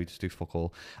rest of the day you just do fuck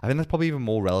all. I think that's probably even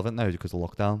more relevant now because of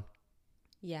lockdown.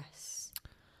 Yes.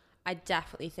 I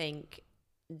definitely think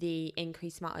the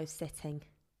increased amount of sitting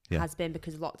has been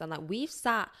because of lockdown. Like, we've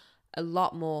sat a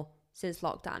lot more since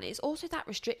lockdown. It's also that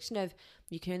restriction of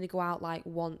you can only go out like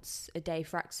once a day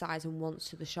for exercise and once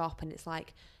to the shop, and it's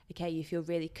like, okay, you feel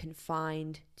really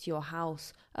confined to your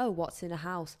house. Oh, what's in a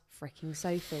house? Freaking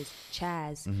sofas,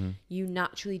 chairs. You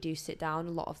naturally do sit down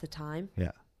a lot of the time.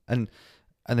 Yeah. And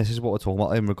this is what we're talking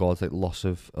about in regards to like loss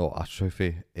of or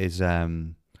atrophy. Is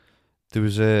there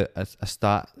was a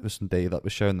stat with some data that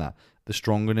was showing that the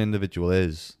stronger an individual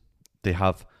is, they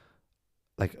have,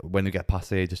 like, when you get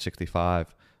past the age of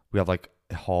 65, we have like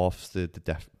half the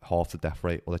death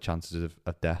rate, or the chances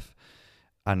of death.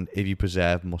 And if you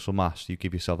preserve muscle mass, you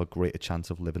give yourself a greater chance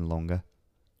of living longer.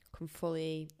 Can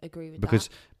fully agree with because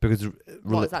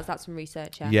that's from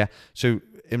research. Yeah. So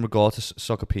in regard to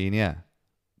sarcopenia,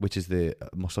 which is the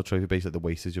muscle atrophy, basically the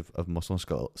wastage of muscle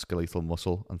and skeletal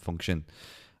muscle and function,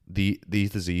 these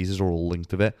diseases are all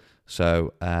linked to it.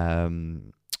 So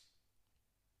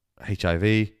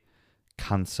HIV,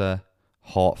 cancer,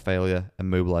 heart failure,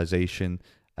 immobilization,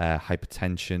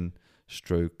 hypertension,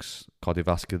 strokes,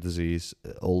 cardiovascular disease,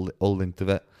 all linked to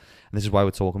it. And this is why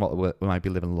we're talking about we might be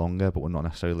living longer, but we're not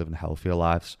necessarily living healthier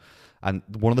lives. And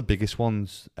one of the biggest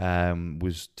ones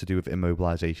was to do with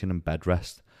immobilization and bed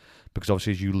rest. Because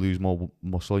obviously as you lose more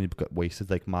muscle, you get wasted.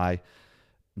 Like my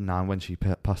nan, when she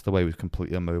passed away, was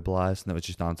completely immobilized, and it was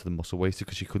just down to the muscle wasted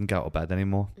because she couldn't get out of bed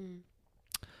anymore.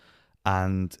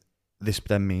 And this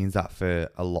then means that for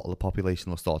a lot of the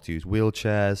population, they'll start to use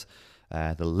wheelchairs,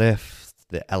 the lift,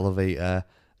 the elevator,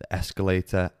 the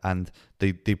escalator, and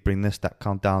they bring their step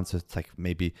count down to like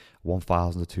maybe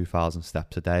 1,000 to 2,000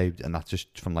 steps a day, and that's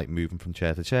just from like moving from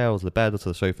chair to chair or to the bed or to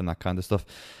the sofa and that kind of stuff.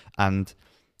 And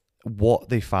what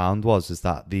they found is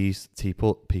that these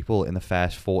people in the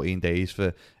first 14 days,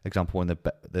 for example, when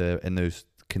they're in those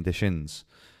conditions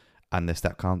and their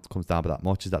step count comes down by that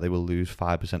much, is that they will lose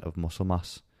 5% of muscle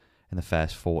mass in the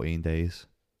first 14 days.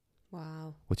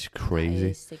 Wow. Which is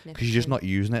crazy, because you're just not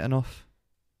using it enough.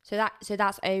 So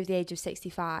that's over the age of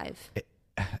 65.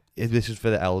 This is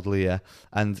for the elderly, yeah.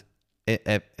 And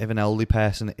if an elderly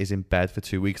person is in bed for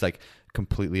 2 weeks, like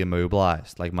completely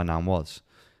immobilized, like my nan was,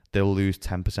 they'll lose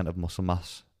 10% of muscle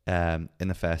mass in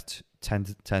the first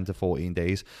 10 to 14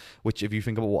 days. Which, if you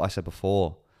think about what I said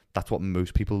before, that's what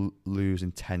most people lose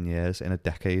in 10 years, in a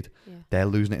decade. Yeah. They're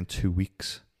losing it in 2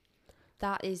 weeks.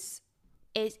 That is.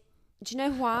 Do you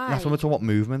know why? That's when we're talking about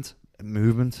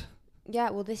movement. Yeah,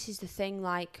 well, this is the thing.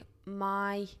 Like,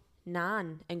 my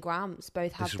nan and Gramps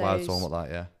both have those. This is why I was talking about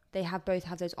that, yeah. They both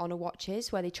have those Honor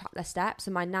watches where they track their steps.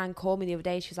 And my nan called me the other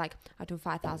day. She was like, I've done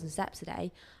 5,000 steps a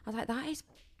day. I was like, that is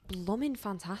blooming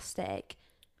fantastic.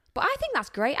 But I think that's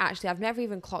great, actually. I've never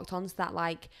even clocked onto that.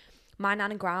 Like, my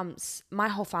nan and Gramps, my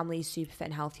whole family is super fit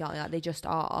and healthy, aren't they? Like, they just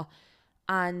are.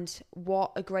 And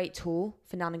what a great tool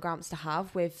for Nan and Gramps to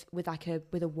have with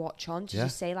a watch on, to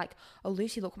just say like, oh,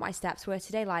 Lucy, look what my steps were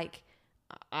today. Like,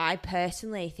 I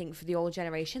personally think for the older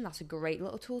generation, that's a great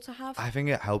little tool to have. I think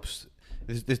it helps.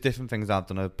 There's different things I've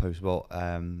done a post about.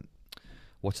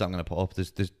 What's I'm going to put up?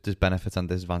 There's benefits and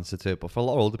disadvantages to it. But for a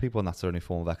lot of older people, and that's their only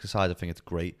form of exercise, I think it's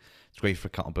great. It's great for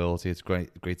accountability. It's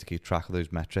great to keep track of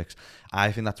those metrics.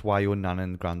 I think that's why your nan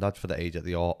and granddad, for the age that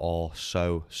they are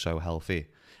so healthy.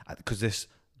 because this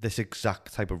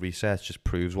exact type of research just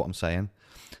proves what I'm saying.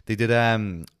 They did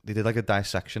like a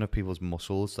dissection of people's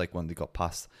muscles, like when they got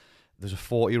past. There's a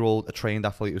 40-year-old, a trained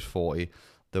athlete who's 40.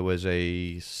 There was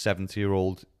a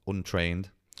 70-year-old untrained,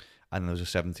 and there was a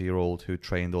 70-year-old who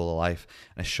trained all their life,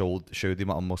 and it showed the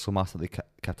amount of muscle mass that they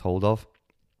kept hold of.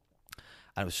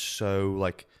 And it was so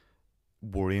like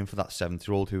worrying for that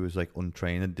 70-year-old who was like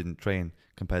untrained and didn't train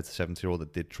compared to the 70-year-old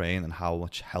that did train, and how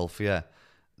much healthier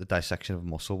the dissection of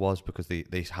muscle was, because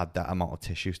they had that amount of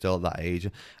tissue still at that age,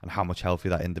 and how much healthier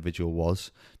that individual was.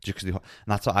 Just and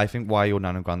that's what I think why your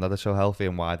nan and granddad are so healthy,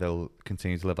 and why they'll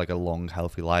continue to live like a long,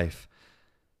 healthy life,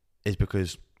 is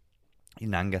because your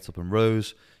nan gets up and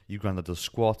rows, your granddad does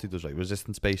squat, he does like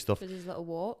resistance-based stuff. Does his little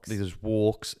walks. He does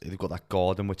walks. They've got that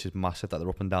garden, which is massive, that they're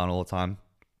up and down all the time.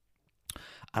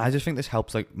 And I just think this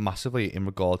helps like massively in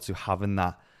regards to having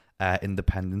that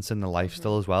independence in the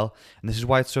lifestyle as well. And this is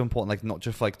why it's so important, like not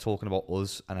just like talking about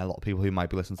us and a lot of people who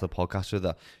might be listening to the podcast, or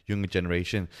the younger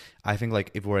generation. I think like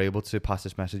if we're able to pass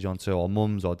this message on to our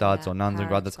mums or dads or nans and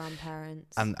granddads,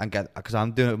 grandparents, and get, because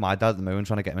I'm doing it with my dad at the moment,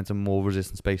 trying to get him into more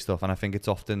resistance-based stuff, and I think it's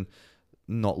often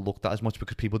not looked at as much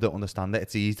because people don't understand it.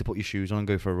 It's easy to put your shoes on and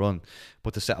go for a run,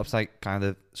 but to set up like kind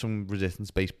of some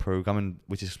resistance-based programming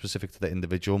which is specific to the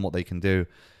individual and what they can do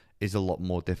is a lot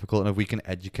more difficult. And if we can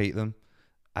educate them,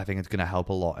 I think it's going to help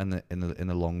a lot in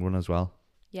the long run as well.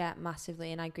 Yeah,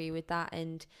 massively, and I agree with that.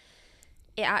 And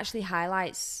it actually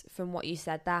highlights from what you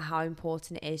said there how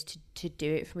important it is to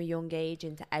do it from a young age,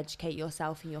 and to educate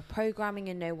yourself in your programming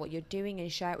and know what you're doing and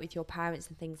share it with your parents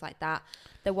and things like that.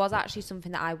 There was actually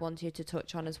something that I wanted to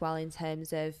touch on as well, in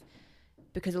terms of,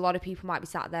 because a lot of people might be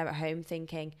sat there at home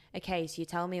thinking, okay, so you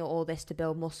tell me all this to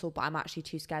build muscle, but I'm actually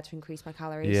too scared to increase my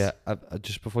calories. Yeah, I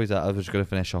just before that, I was going to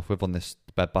finish off with on this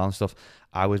bedbound stuff.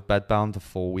 I was bedbound for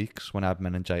 4 weeks when I had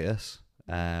meningitis,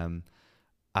 and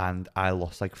I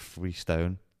lost like 3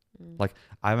 stone. Like,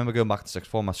 I remember going back to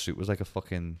sixth form, my suit was like a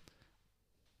fucking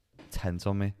tent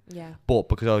on me. Yeah. But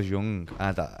because I was young, I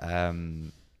had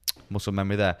that muscle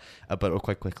memory there, I built up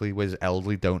quite quickly, whereas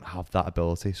elderly don't have that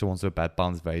ability. So once they're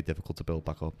bedbound, it's very difficult to build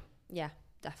back up. Yeah,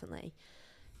 definitely.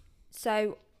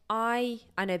 So I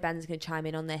know Ben's going to chime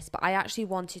in on this, but I actually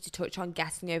wanted to touch on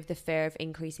getting over the fear of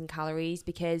increasing calories,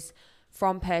 because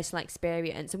from personal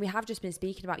experience, and we have just been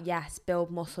speaking about, yes,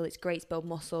 build muscle, it's great to build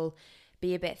muscle,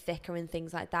 be a bit thicker and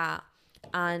things like that.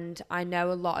 And I know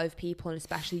a lot of people, and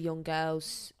especially young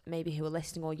girls maybe who are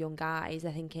listening, or young guys,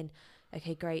 are thinking,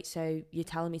 okay, great, so you're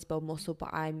telling me to build muscle,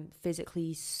 but I'm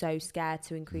physically so scared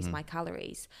to increase my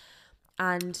calories.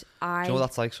 And Do you know what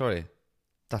that's like? Sorry.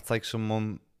 That's like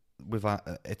someone with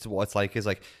it's what it's like is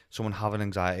like someone having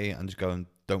anxiety and just going,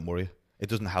 don't worry. It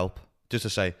doesn't help. Just to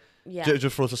say,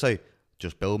 just for us to say,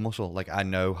 just build muscle. Like, I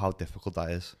know how difficult that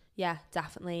is. Yeah,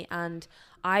 definitely. And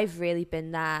I've really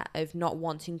been there of not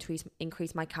wanting to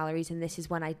increase my calories. And this is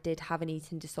when I did have an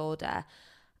eating disorder.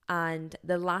 And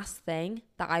the last thing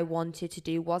that I wanted to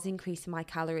do was increase my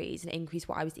calories and increase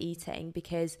what I was eating,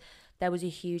 because there was a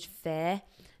huge fear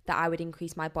that I would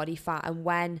increase my body fat. And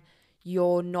when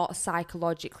you're not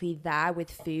psychologically there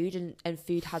with food, and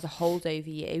food has a hold over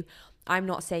you, I'm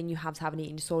not saying you have to have an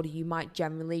eating disorder. You might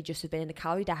generally just have been in a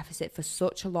calorie deficit for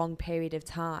such a long period of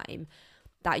time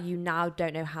that you now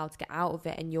don't know how to get out of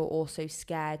it, and you're also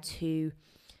scared to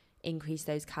increase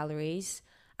those calories.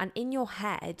 And in your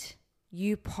head,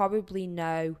 you probably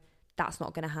know that's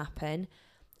not going to happen,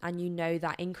 and you know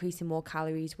that increasing more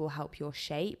calories will help your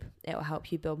shape, it will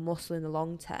help you build muscle in the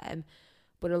long term.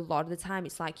 But a lot of the time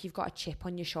it's like you've got a chip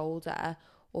on your shoulder,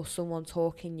 or someone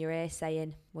talking in your ear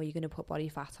saying, well, you're going to put body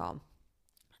fat on.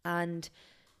 And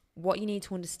what you need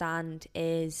to understand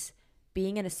is,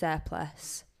 being in a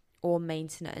surplus or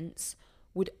maintenance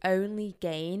would only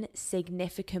gain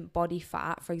significant body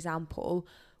fat, for example,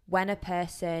 when a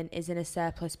person is in a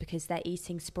surplus because they're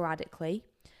eating sporadically,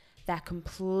 they're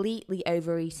completely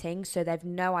overeating, so they've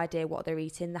no idea what they're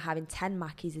eating. They're having 10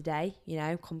 Mackies a day,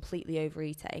 completely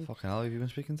overeating. Fucking hell, have you been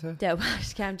speaking to? No, I'm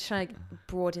just trying to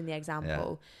broaden the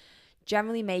example. Yeah.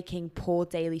 Generally making poor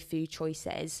daily food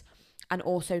choices and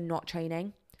also not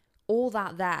training. All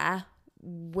that there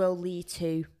will lead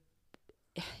to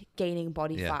gaining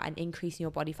body fat and increasing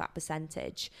your body fat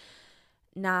percentage.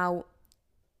 Now,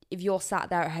 if you're sat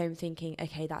there at home thinking,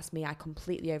 okay, that's me, I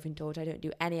completely overindulge, I don't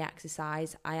do any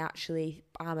exercise, I'm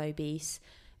obese,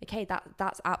 okay,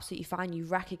 that's absolutely fine. You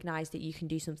recognize that you can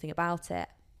do something about it.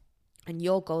 And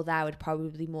your goal there would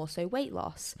probably be more so weight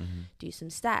loss, do some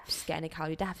steps, get in a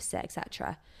calorie deficit,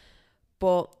 etc.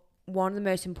 But one of the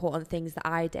most important things that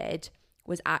I did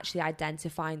was actually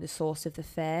identifying the source of the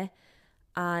fear.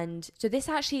 And so this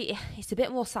actually, it's a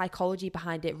bit more psychology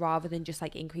behind it rather than just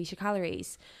like increase your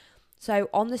calories. So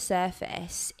on the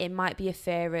surface, it might be a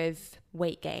fear of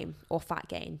weight gain or fat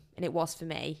gain. And it was for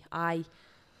me. I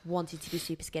wanted to be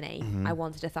super skinny. I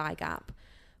wanted a thigh gap.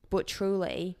 But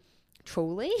truly,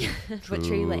 but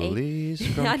truly,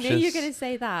 I knew you were going to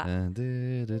say that. Do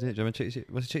you remember Chick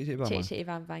City Bang Bang? Chick City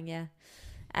Bang Bang,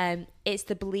 yeah. It's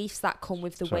the beliefs that come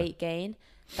with the weight gain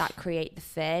that create the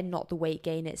fear, not the weight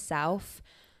gain itself.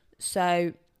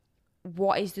 So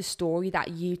what is the story that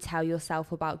you tell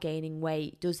yourself about gaining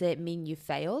weight? Does it mean you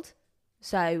failed?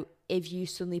 So if you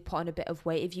suddenly put on a bit of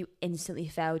weight, if you instantly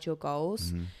failed your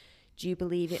goals, do you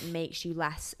believe it makes you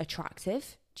less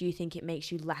attractive? Do you think it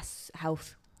makes you less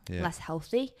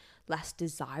healthy, less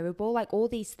desirable? Like all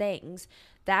these things,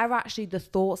 they're actually the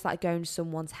thoughts that go into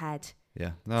someone's head.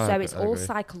 Yeah. No, so it's all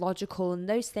psychological, and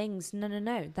those things,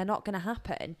 no, they're not going to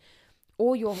happen.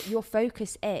 All your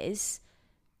focus is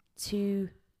to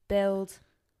build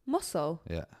muscle.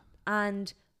 Yeah.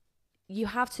 And you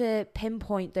have to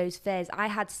pinpoint those fears. I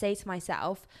had to say to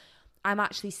myself, I'm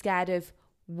actually scared of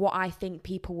what I think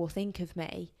people will think of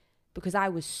me, because I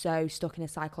was so stuck in a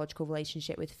psychological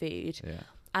relationship with food. Yeah.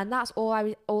 And that's all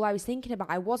I was thinking about.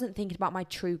 I wasn't thinking about my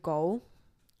true goal,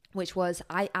 which was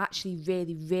I actually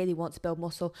really, really want to build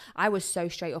muscle. I was so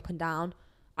straight up and down.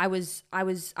 I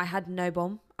had no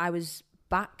bum. I was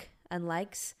back and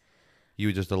legs. You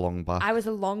were just a long back. I was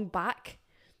a long back.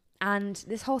 And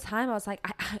this whole time I was like,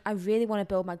 I really want to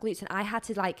build my glutes. And I had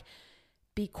to like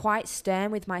be quite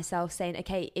stern with myself, saying,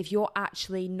 okay, if you're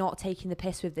actually not taking the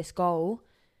piss with this goal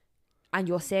and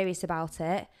you're serious about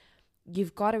it,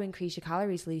 you've got to increase your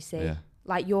calories, Lucy. Yeah.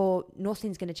 Like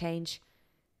nothing's going to change.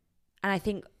 And I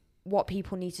think what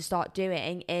people need to start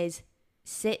doing is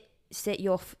sit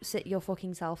your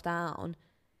fucking self down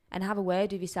and have a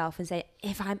word with yourself and say,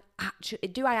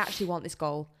 do I actually want this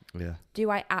goal? Yeah. Do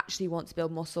I actually want to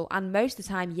build muscle? And most of the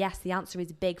time, yes, the answer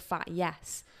is a big fat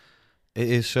yes. It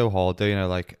is so hard though, you know,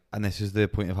 like, and this is the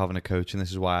point of having a coach, and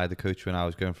this is why I had a coach when I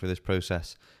was going through this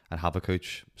process, and have a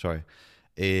coach,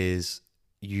 is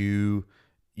you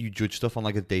judge stuff on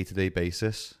like a day-to-day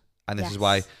basis. And this is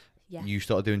why you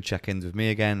started doing check-ins with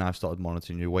me again. I've started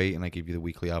monitoring your weight, and I give you the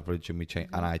weekly average, and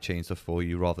and I change stuff for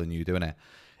you rather than you doing it.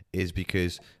 Is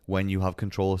because when you have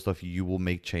control of stuff, you will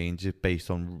make changes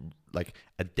based on like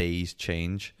a day's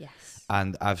change. Yes.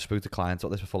 And I've spoken to clients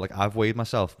about this before. Like I've weighed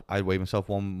myself. I weighed myself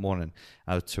one morning,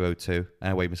 I was 202, and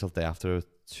I weighed myself the day after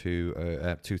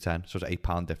 210. So it's an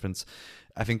 £8 difference.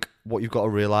 I think what you've got to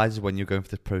realize is when you're going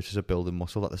through the process of building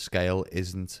muscle, that the scale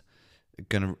isn't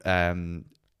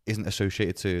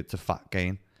associated to fat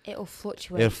gain. It'll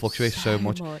fluctuate. It'll fluctuate so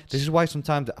much. This is why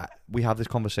sometimes we have this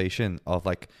conversation of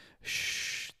like,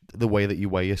 the way that you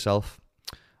weigh yourself,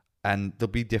 and there'll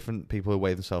be different people who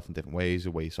weigh themselves in different ways.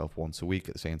 You weigh yourself once a week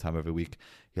at the same time every week.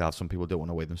 You have some people who don't want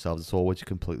to weigh themselves at all, which is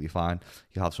completely fine.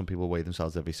 You have some people who weigh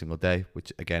themselves every single day,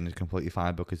 which again is completely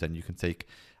fine, because then you can take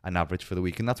an average for the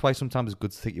week. And that's why sometimes it's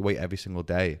good to take your weight every single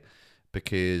day,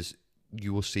 because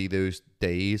you will see those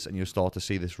days and you'll start to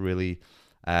see this really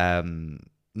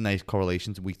nice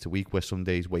correlations week to week, where some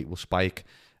days weight will spike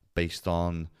based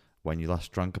on when you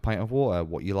last drank a pint of water,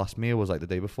 what your last meal was like the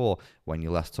day before, when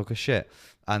you last took a shit.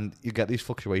 And you get these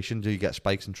fluctuations, you get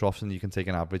spikes and troughs, and you can take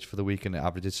an average for the week, and it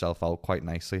averages itself out quite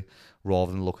nicely,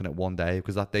 rather than looking at one day,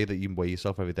 because that day that you weigh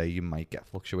yourself every day, you might get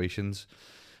fluctuations.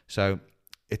 So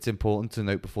it's important to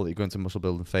note before that you go into muscle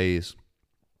building phase,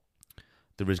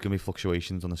 there is going to be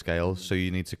fluctuations on the scales. So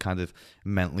you need to kind of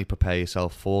mentally prepare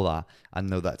yourself for that, and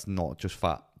know that's not just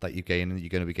fat that you're gaining. You're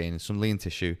going to be gaining some lean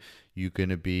tissue. You're going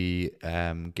to be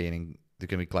gaining, there's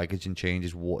going to be glycogen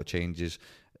changes, water changes,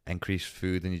 increased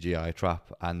food in your GI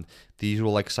trap. And these are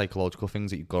all like psychological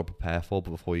things that you've got to prepare for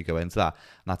before you go into that.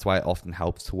 And that's why it often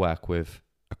helps to work with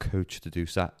a coach to do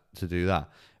that,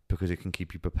 because it can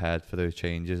keep you prepared for those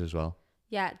changes as well.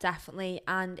 Yeah, definitely.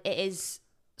 And it is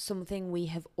something we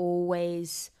have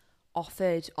always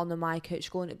offered on the My Coach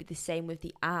School, and it'll be the same with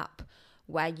the app,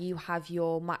 where you have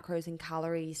your macros and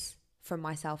calories from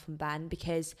myself and Ben.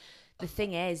 Because the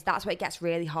thing is, that's where it gets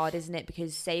really hard, isn't it?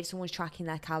 Because say if someone's tracking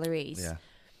their calories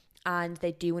and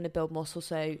they do want to build muscle,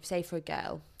 so say for a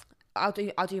girl, I'll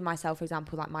do myself, for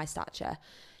example, like my stature.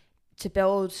 To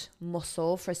build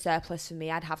muscle for a surplus for me,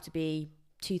 I'd have to be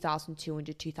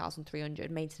 2,200,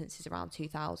 2,300. Maintenance is around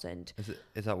 2,000.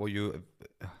 Is that what you...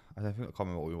 I don't think I can't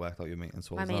remember what we worked out your maintenance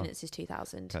was. My maintenance is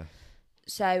 2,000. Okay.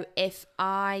 So if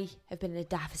I have been in a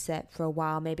deficit for a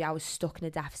while, maybe I was stuck in a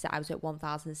deficit, I was at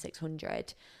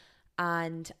 1,600,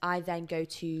 and I then go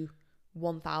to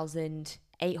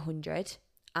 1,800,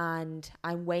 and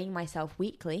I'm weighing myself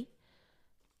weekly,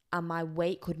 and my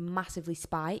weight could massively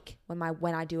spike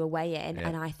when I do a weigh-in,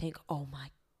 and I think, oh my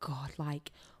God,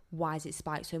 like, why is it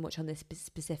spiked so much on this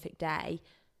specific day?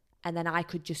 And then I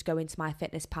could just go into my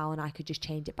fitness pal and I could just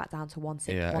change it back down to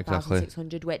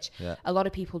 1,600, which a lot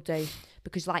of people do,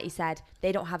 because like you said,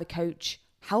 they don't have a coach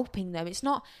helping them. It's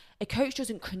not, a coach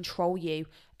doesn't control you.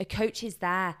 A coach is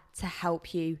there to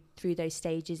help you through those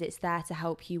stages. It's there to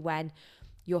help you when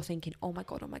you're thinking, oh my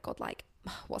God, like,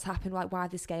 what's happened? Like, why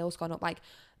have the scales gone up? Like,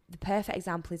 the perfect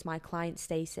example is my client,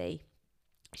 Stacey.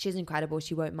 She's incredible.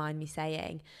 She won't mind me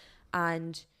saying.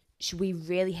 And we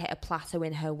really hit a plateau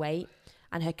in her weight,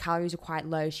 and her calories were quite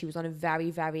low. She was on a very,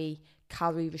 very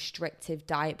calorie restrictive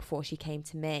diet before she came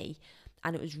to me.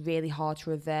 And it was really hard to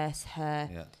reverse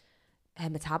her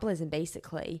metabolism,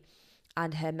 basically,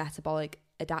 and her metabolic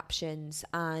adaptations.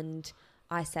 And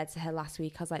I said to her last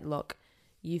week, I was like, look,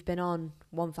 you've been on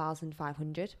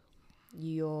 1,500.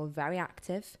 You're very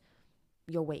active.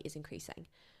 Your weight is increasing.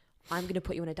 I'm going to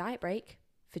put you on a diet break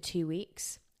for 2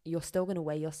 weeks. You're still going to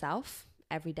weigh yourself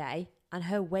every day. And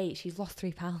her weight, she's lost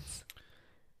 3 pounds.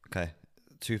 Okay.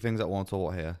 2 things I want to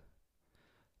talk about here.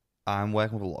 I'm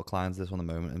working with a lot of clients this one at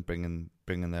the moment and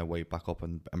bringing their weight back up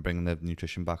and bringing their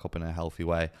nutrition back up in a healthy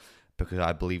way, because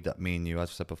I believe that me and you, as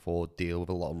I said before, deal with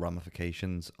a lot of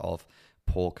ramifications of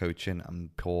poor coaching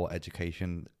and poor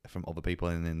education from other people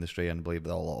in the industry, and I believe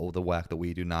that a lot of the work that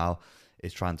we do now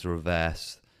is trying to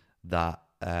reverse that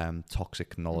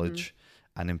toxic knowledge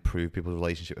and improve people's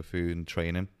relationship with food and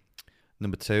training.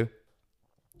 Number 2,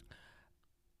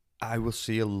 I will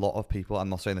see a lot of people. I'm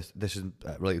not saying this is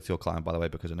related to your client, by the way,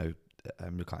 because I know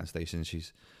your client Stacey,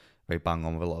 she's very bang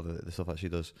on with a lot of the stuff that she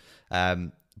does.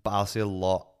 But I'll see a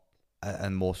lot,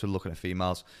 and more so looking at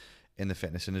females in the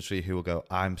fitness industry who will go,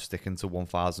 I'm sticking to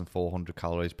 1,400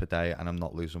 calories per day and I'm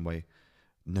not losing weight.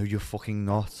 No, you're fucking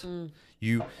not.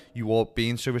 You are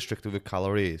being so restrictive with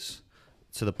calories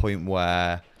to the point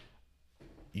where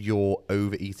you're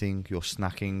overeating, you're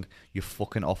snacking, you're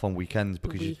fucking off on weekends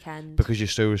because you're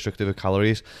so restrictive with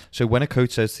calories. So when a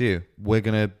coach says to you, we're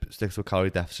going to stick to a calorie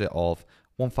deficit of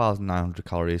 1,900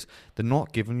 calories, they're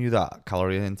not giving you that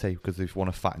calorie intake because they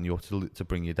want to fatten you up to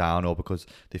bring you down, or because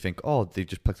they think, oh, they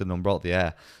just picked a number out of the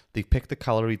air. They picked a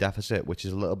calorie deficit which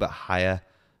is a little bit higher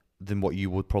than what you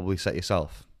would probably set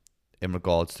yourself in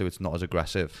regards to it's not as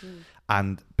aggressive.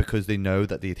 And because they know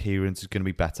that the adherence is going to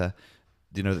be better,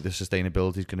 they know that the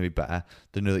sustainability is going to be better,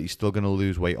 they know that you're still going to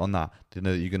lose weight on that, they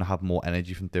know that you're going to have more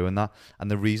energy from doing that.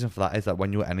 And the reason for that is that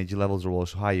when your energy levels are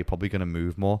also high, you're probably going to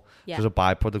move more. So as a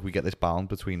byproduct, we get this balance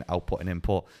between output and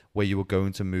input where you are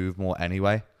going to move more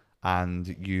anyway,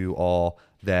 and you are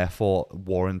therefore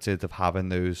warranted of having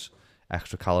those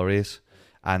extra calories,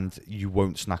 and you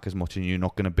won't snack as much, and you're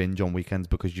not going to binge on weekends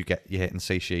because you're hitting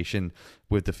satiation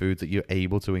with the food that you're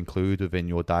able to include within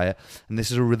your diet. And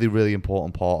this is a really, really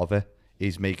important part of it,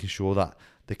 is making sure that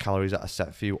the calories that are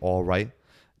set for you are right.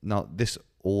 Now, this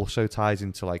also ties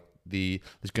into like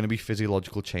there's going to be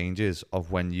physiological changes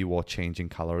of when you are changing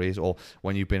calories or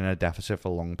when you've been in a deficit for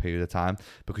a long period of time,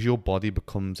 because your body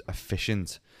becomes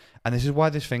efficient. And this is why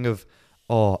this thing of,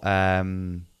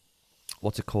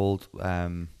 what's it called?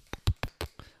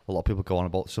 A lot of people go on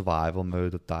about survival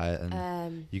mode of diet,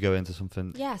 and you go into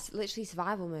something. Yes, literally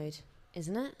survival mode.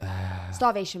 Isn't it?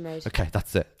 Starvation mode. Okay,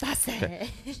 that's it. Okay.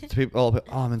 To people,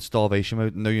 I'm in starvation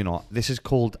mode. No, you're not. This is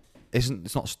called, it's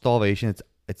not starvation,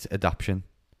 it's adaptation.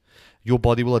 Your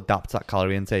body will adapt to that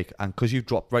calorie intake, and because you've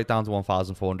dropped right down to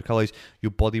 1,400 calories,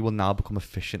 your body will now become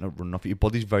efficient at running off. Your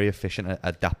body's very efficient at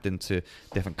adapting to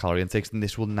different calorie intakes, and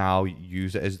this will now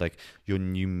use it as like your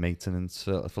new maintenance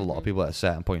for a lot of people at a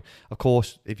certain point. Of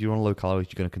course, if you're on low calories,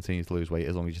 you're going to continue to lose weight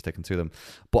as long as you're sticking to them.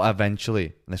 But eventually,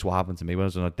 and this is what happened to me when I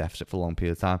was on a deficit for a long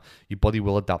period of time, your body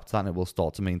will adapt to that and it will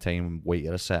start to maintain weight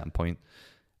at a certain point.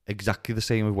 Exactly the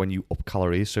same with when you up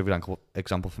calories. So, for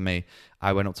example, for me,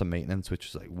 I went up to maintenance,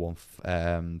 which was like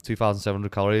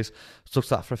 2,700 calories. Stuck to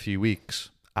that for a few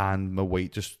weeks, and my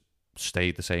weight just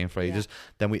stayed the same for ages.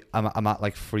 Then I'm at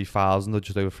like 3,000 or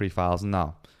just over 3,000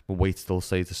 now. My weight still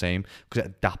stays the same because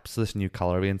it adapts to this new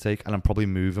calorie intake, and I'm probably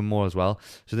moving more as well.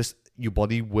 So your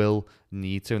body will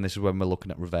need to, and this is when we're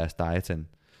looking at reverse dieting.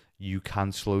 You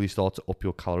can slowly start to up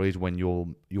your calories when your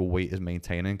weight is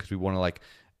maintaining, because we want to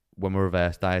when we're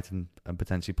reverse dieting and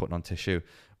potentially putting on tissue,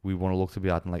 we want to look to be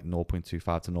adding like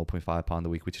 0.25 to 0.5 pound a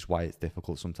week, which is why it's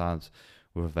difficult sometimes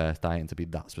with reverse dieting to be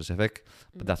that specific.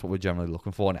 But that's what we're generally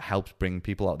looking for, and it helps bring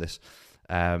people out this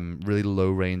really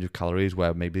low range of calories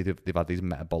where maybe they've had these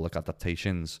metabolic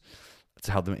adaptations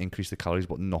to help them increase the calories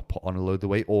but not put on a load of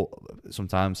weight, or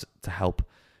sometimes to help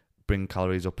bring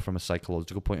calories up from a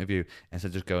psychological point of view instead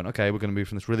of just going, okay, we're going to move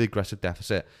from this really aggressive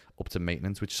deficit up to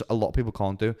maintenance, which a lot of people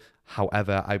can't do.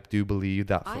 However, I do believe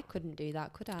that I couldn't do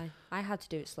that, could I? I had to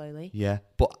do it slowly. Yeah,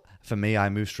 but for me, I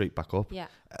moved straight back up. Yeah.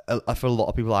 For a lot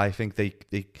of people, I think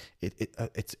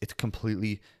it's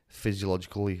completely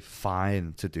physiologically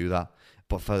fine to do that.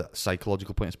 But for a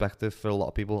psychological point of perspective, for a lot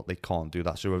of people, they can't do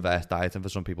that. So reverse dieting for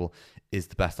some people is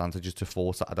the best answer, just to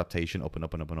force that adaptation up and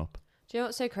up and up and up. Do you know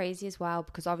what's so crazy as well?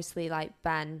 Because obviously, like,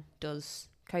 Ben does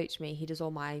coach me. He does all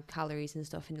my calories and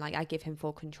stuff, and like I give him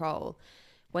full control.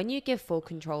 When you give full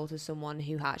control to someone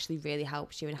who actually really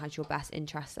helps you and has your best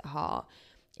interests at heart,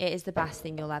 it is the best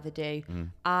thing you'll ever do.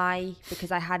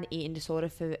 Because I had an eating disorder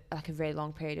for like a really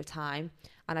long period of time,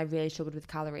 and I really struggled with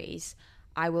calories,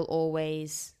 I will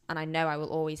always, and I know I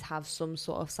will always have some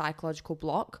sort of psychological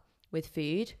block with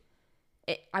food.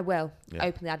 I will,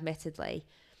 openly, admittedly.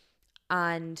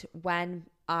 And when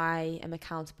I am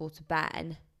accountable to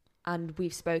Ben, and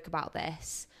we've spoke about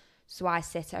this, so I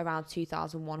sit at around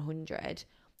 2,100,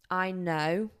 I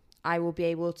know I will be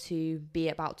able to be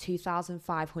about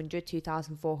 2,500,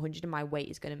 2,400, and my weight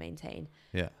is going to maintain.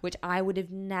 Yeah. Which I would have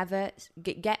never,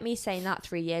 get me saying that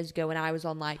 3 years ago when I was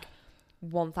on like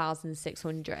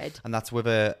 1,600. And that's with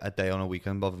a day on a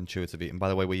weekend of intuitive eating, by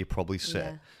the way, where you probably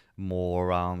sit more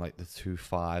around like the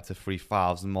 2,500 to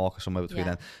 3,000 mark or somewhere between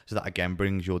then. So that again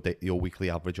brings your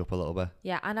weekly average up a little bit.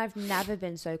 Yeah, and I've never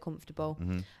been so comfortable.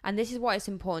 And this is what it's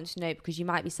important to note, because you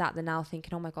might be sat there now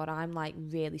thinking, oh my God, I'm like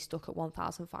really stuck at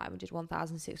 1,500,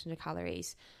 1,600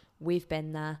 calories. We've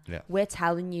been there. Yeah. We're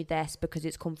telling you this because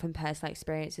it's come from personal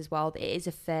experience as well. It is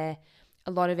a fear.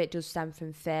 A lot of it does stem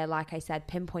from fear. Like I said,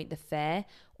 pinpoint the fear,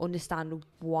 understand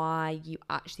why you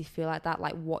actually feel like that.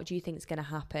 Like, what do you think is going to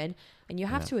happen? And you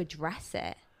have to address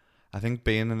it. I think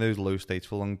being in those low states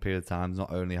for a long period of time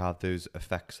not only have those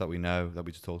effects that we know, that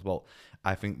we just talked about,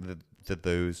 I think that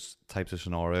those types of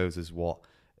scenarios is what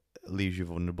leaves you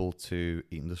vulnerable to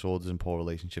eating disorders and poor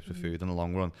relationships with food in the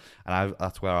long run. And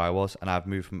that's where I was. And I've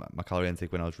moved from my calorie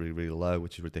intake when I was really, really low,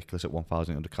 which is ridiculous, at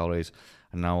 1,800 calories.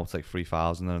 And now it's like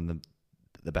 3,000, and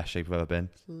the best shape I've ever been.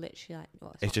 Literally,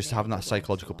 it's just having that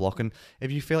psychological block. And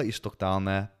if you feel like you're stuck down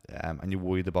there and you're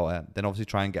worried about it, then obviously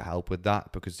try and get help with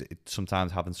that, because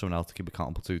sometimes having someone else to keep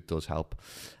accountable to does help.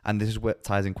 And this is what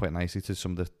ties in quite nicely to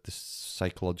some of the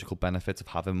psychological benefits of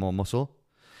having more muscle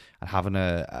and having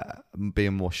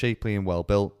being more shapely and well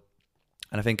built.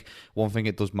 And I think one thing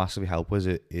it does massively help with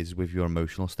is with your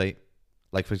emotional state.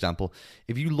 Like, for example,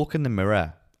 if you look in the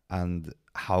mirror, and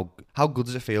how good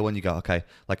does it feel when you go, okay,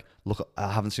 like, look,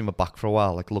 I haven't seen my back for a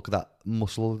while, like, look at that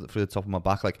muscle through the top of my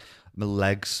back, like, my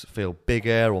legs feel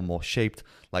bigger or more shaped,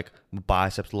 like, my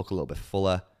biceps look a little bit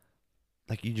fuller.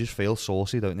 Like, you just feel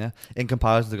saucy, don't you? In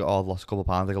comparison to, I've lost a couple of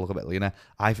pounds, like, I look a bit leaner.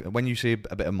 When you see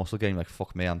a bit of muscle gain, you're like,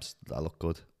 fuck me, I look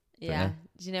good. Yeah.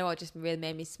 Do you know what just really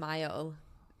made me smile?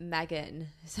 Megan,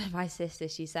 so my sister,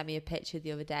 she sent me a picture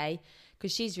the other day,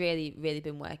 because she's really, really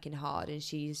been working hard, and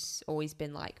she's always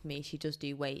been like me. She does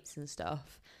do weights and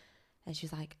stuff. And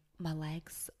she's like, my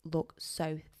legs look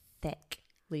so thick,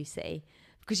 Lucy.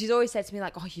 Because she's always said to me,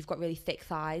 like, oh, you've got really thick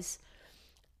thighs.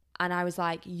 And I was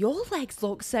like, your legs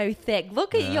look so thick.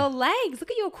 Look at your legs.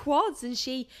 Look at your quads. And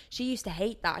she used to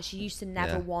hate that. She used to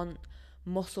never want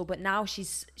muscle, but now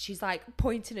she's like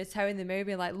pointing her toe in the mirror,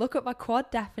 being like, look at my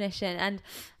quad definition. And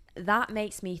that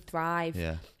makes me thrive.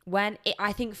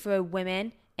 I think for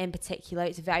women in particular,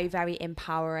 it's very, very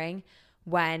empowering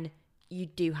when you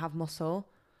do have muscle.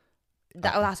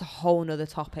 That's a whole nother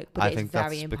topic, but it's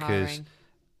very empowering.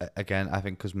 Because, again, I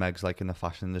think because Meg's like in the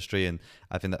fashion industry, and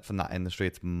I think that from that industry,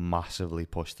 it's massively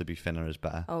pushed to be thinner is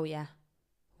better. Oh yeah.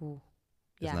 Ooh.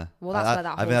 Yeah, well, that's where that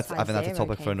whole I think that's a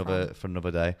topic for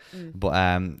another day. But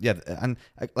and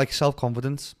like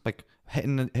self-confidence, like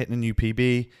hitting a new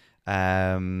PB,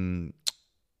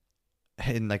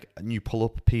 hitting like a new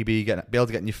pull-up PB, be able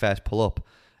to get in your first pull-up,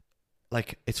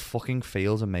 like, it fucking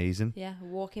feels amazing. Yeah,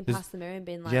 walking past the mirror and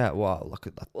being like, yeah, wow, look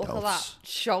at that. Look at that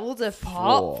shoulder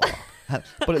pop.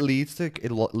 But it leads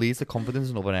to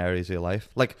confidence in other areas of your life.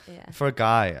 Like, for a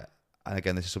guy, and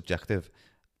again, this is subjective,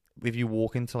 if you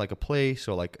walk into like a place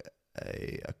or like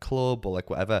a club or like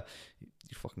whatever,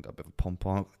 you fucking got a bit of a pump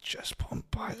on, chest pump,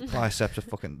 biceps are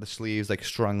fucking, the sleeves like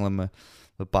strangling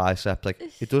the biceps. Like,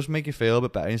 it does make you feel a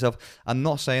bit better in yourself. I'm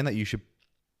not saying that you should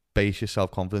base your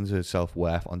self-confidence or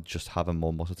self-worth on just having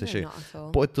more muscle tissue, not at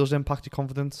all. But it does impact your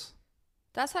confidence.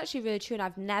 That's actually really true, and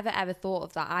I've never ever thought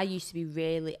of that. I used to be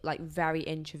really, like, very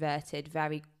introverted,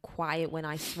 very quiet when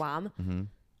I swam.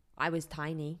 I was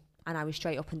tiny and I was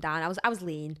straight up and down. I was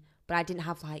lean, but I didn't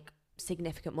have like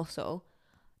significant muscle.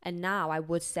 And now I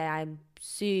would say I'm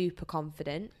super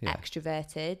confident,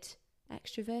 extroverted,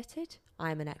 extroverted.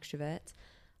 I'm an extrovert,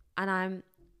 and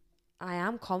I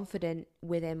am confident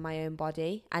within my own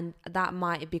body, and that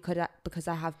might be because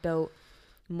I have built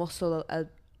muscle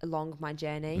along my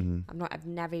journey. Mm-hmm. I've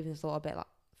never even thought about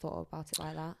it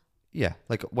like that. Yeah,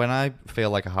 like when I feel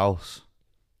like a house,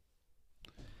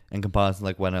 in comparison,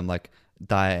 like when I'm like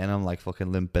dieting, I'm like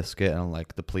fucking Limp Bizkit and I'm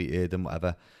like depleted and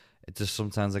whatever. It just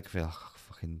sometimes like I feel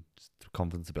fucking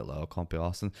confidence a bit low. I can't be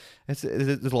arsed. And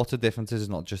there's lots of differences. It's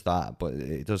not just that, but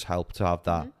it does help to have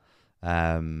that.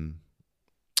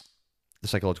 The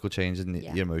psychological change and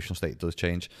your emotional state does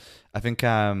change. I think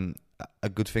a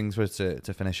good thing for us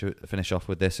to finish off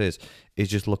with this is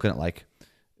just looking at like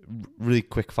really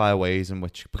quick fire ways in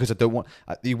which, because I don't want,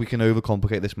 we can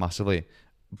overcomplicate this massively,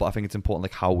 but I think it's important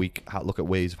like how we look at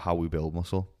ways of how we build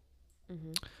muscle.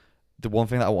 The one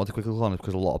thing that I want to quickly look on is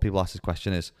because a lot of people ask this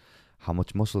question is, how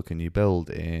much muscle can you build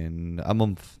in a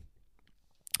month?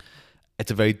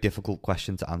 It's a very difficult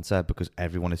question to answer because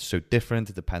everyone is so different.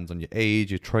 It depends on your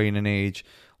age, your training age,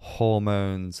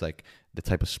 hormones, like the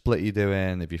type of split you're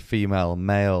doing, if you're female,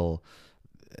 male.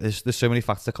 There's so many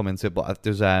factors that come into it. But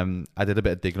there's I did a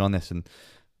bit of digging on this, and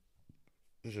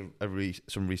there's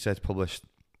some research published,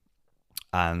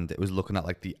 and it was looking at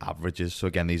like the averages. So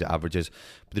again, these are averages,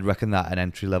 but they reckon that an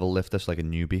entry level lifter, so like a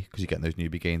newbie, because you're getting those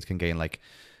newbie gains, can gain like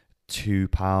 2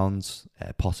 pounds,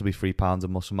 possibly 3 pounds of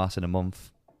muscle mass in a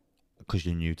month, because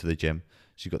you're new to the gym.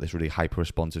 So you've got this really hyper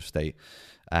responsive state,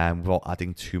 without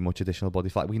adding too much additional body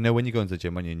fat. We know when you go into the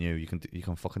gym when you're new, you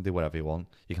can fucking do whatever you want.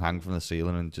 You can hang from the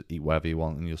ceiling and just eat whatever you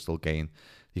want, and you'll still gain.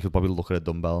 You could probably look at a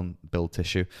dumbbell and build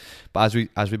tissue. But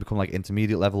as we become like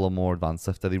intermediate level or more advanced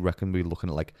lifter, they reckon we're looking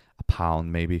at like a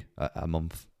pound maybe a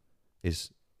month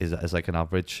is like an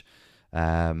average.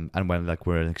 And when like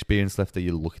we're an experienced lifter,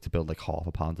 you're lucky to build like half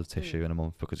a pound of tissue in a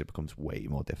month, because it becomes way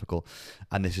more difficult.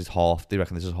 And this is half. They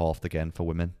reckon this is halved again for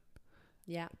women.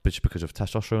 Yeah. But just because of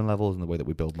testosterone levels and the way that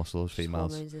we build muscle as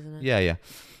females. Hormones, isn't it? Yeah.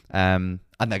 And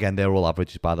again, they're all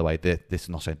averages, by the way. This is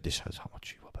not saying this is how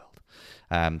much you will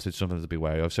build. So it's something to be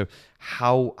wary of. So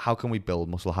how can we build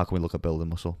muscle? How can we look at building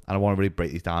muscle? And I want to really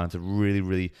break these down into really,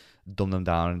 really dumb them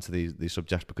down into these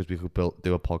subjects, because we could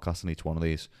do a podcast on each one of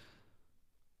these.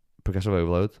 Progressive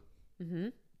overload.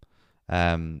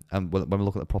 And when we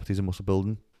look at the properties of muscle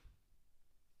building,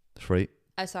 3.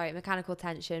 Mechanical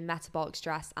tension, metabolic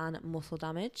stress, and muscle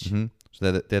damage.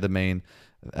 So they're the main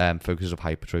focuses of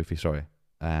hypertrophy.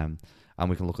 And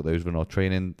we can look at those when our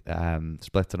training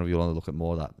split. And if you want to look at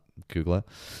more of that, Google it.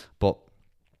 But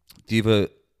the other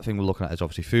thing we're looking at is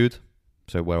obviously food.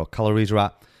 So where our calories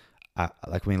are at.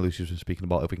 Like me and Lucy was speaking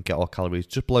about, if we can get our calories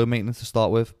just below maintenance to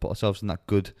start with, put ourselves in that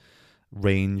good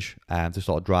range to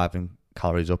start driving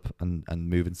calories up and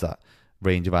move into that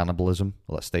range of anabolism,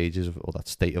 or that stages of, or that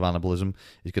state of anabolism,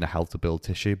 is going to help to build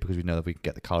tissue, because we know that if we can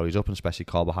get the calories up, and especially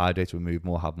carbohydrates, we move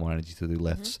more, have more energy to do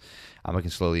lifts, and we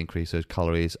can slowly increase those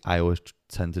calories. I always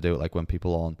tend to do it like when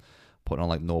people are putting on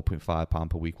like 0.5 pound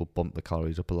per week, we'll bump the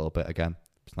calories up a little bit again.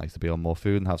 It's nice to be on more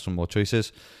food and have some more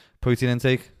choices. Protein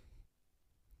intake,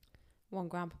 1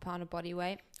 gram per pound of body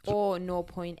weight, or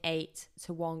 0.8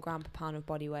 to 1 gram per pound of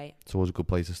body weight. It's always a good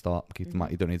place to start. Keep them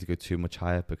out. You don't need to go too much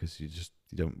higher, because you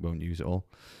won't use it all.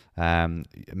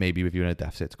 Maybe if you're in a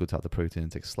deficit, it's good to have the protein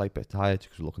intake a slight bit higher,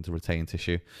 because we're looking to retain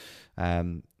tissue.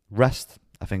 Rest,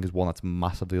 I think, is one that's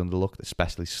massively underlooked,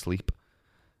 especially sleep.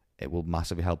 It will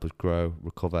massively help us grow,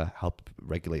 recover, help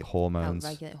regulate hormones.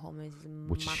 Is a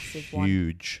which massive is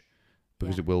huge. One.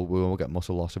 Because we will get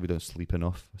muscle loss if we don't sleep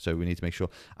enough. So we need to make sure.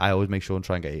 I always make sure and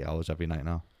try and get 8 hours every night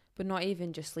now. But not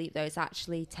even just sleep though. It's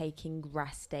actually taking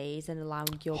rest days and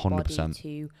allowing your 100%. body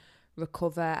to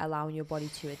recover, allowing your body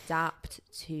to adapt,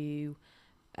 to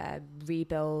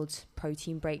rebuild,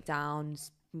 protein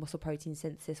breakdowns, muscle protein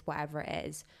synthesis, whatever it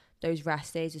is. Those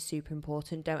rest days are super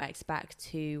important. Don't expect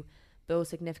to build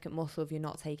significant muscle if you're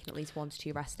not taking at least 1 to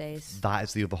 2 rest days. That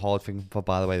is the other hard thing,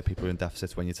 by the way, the people who are in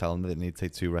deficits, when you tell them that they need to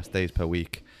take 2 rest days per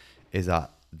week, is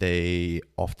that they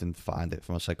often find it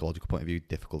from a psychological point of view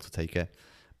difficult to take it.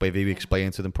 But if you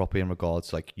explain to them properly in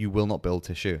regards, like, you will not build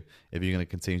tissue if you're going to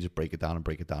continue to break it down and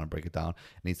break it down and break it down.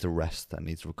 It needs to rest, it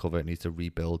needs to recover, it needs to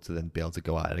rebuild to then be able to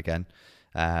go at it again.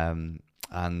 And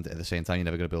at the same time, you're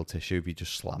never going to build tissue if you're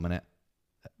just slamming it.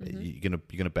 You're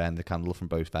gonna burn the candle from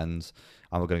both ends,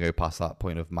 and we're gonna go past that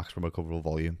point of maximum recoverable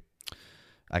volume.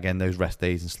 Again, those rest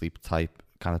days and sleep type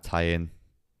kind of tie in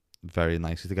very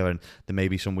nicely together. And there may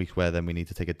be some weeks where then we need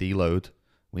to take a deload,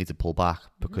 we need to pull back,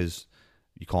 because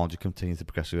you can't just continue to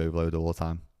progressively overload all the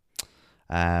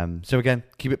time. So again,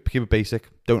 keep it basic.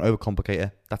 Don't overcomplicate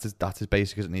it. That's as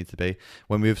basic as it needs to be.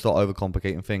 When we start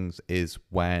overcomplicating things is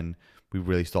when we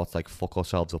really start to like fuck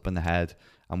ourselves up in the head,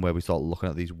 and where we start looking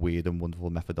at these weird and wonderful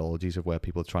methodologies of where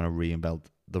people are trying to reinvent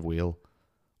the wheel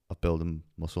of building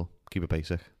muscle. Keep it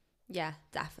basic. Yeah,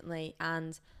 definitely.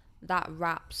 And that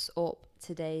wraps up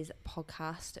today's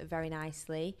podcast very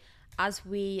nicely. As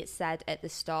we said at the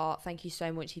start, thank you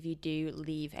so much if you do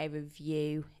leave a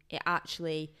review. It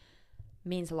actually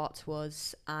means a lot to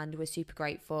us and we're super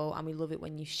grateful, and we love it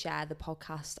when you share the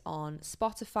podcast on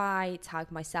Spotify.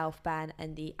 Tag myself, Ben,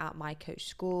 and the at My Coach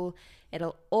School.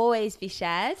 It'll always be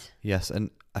shared. Yes,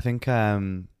 and I think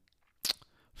for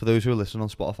those who are listening on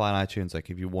Spotify and iTunes, like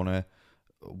if you want to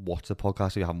watch the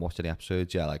podcast, if you haven't watched any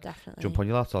episodes, yeah, like definitely jump on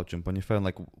your laptop, jump on your phone.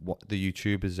 Like what the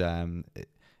YouTube is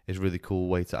is a really cool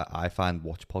way to, I find,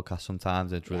 watch podcasts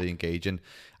sometimes, and it's really engaging.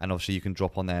 And obviously you can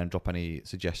drop on there and drop any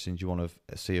suggestions you want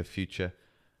to see of future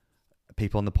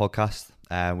people on the podcast.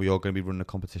 We are going to be running a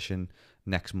competition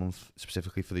next month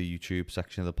specifically for the YouTube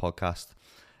section of the podcast.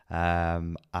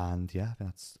 And yeah, I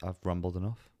think I've rambled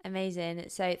enough. Amazing.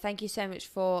 So thank you so much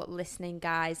for listening,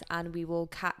 guys, and we will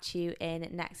catch you in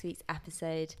next week's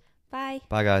episode. Bye.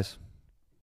 Bye, guys.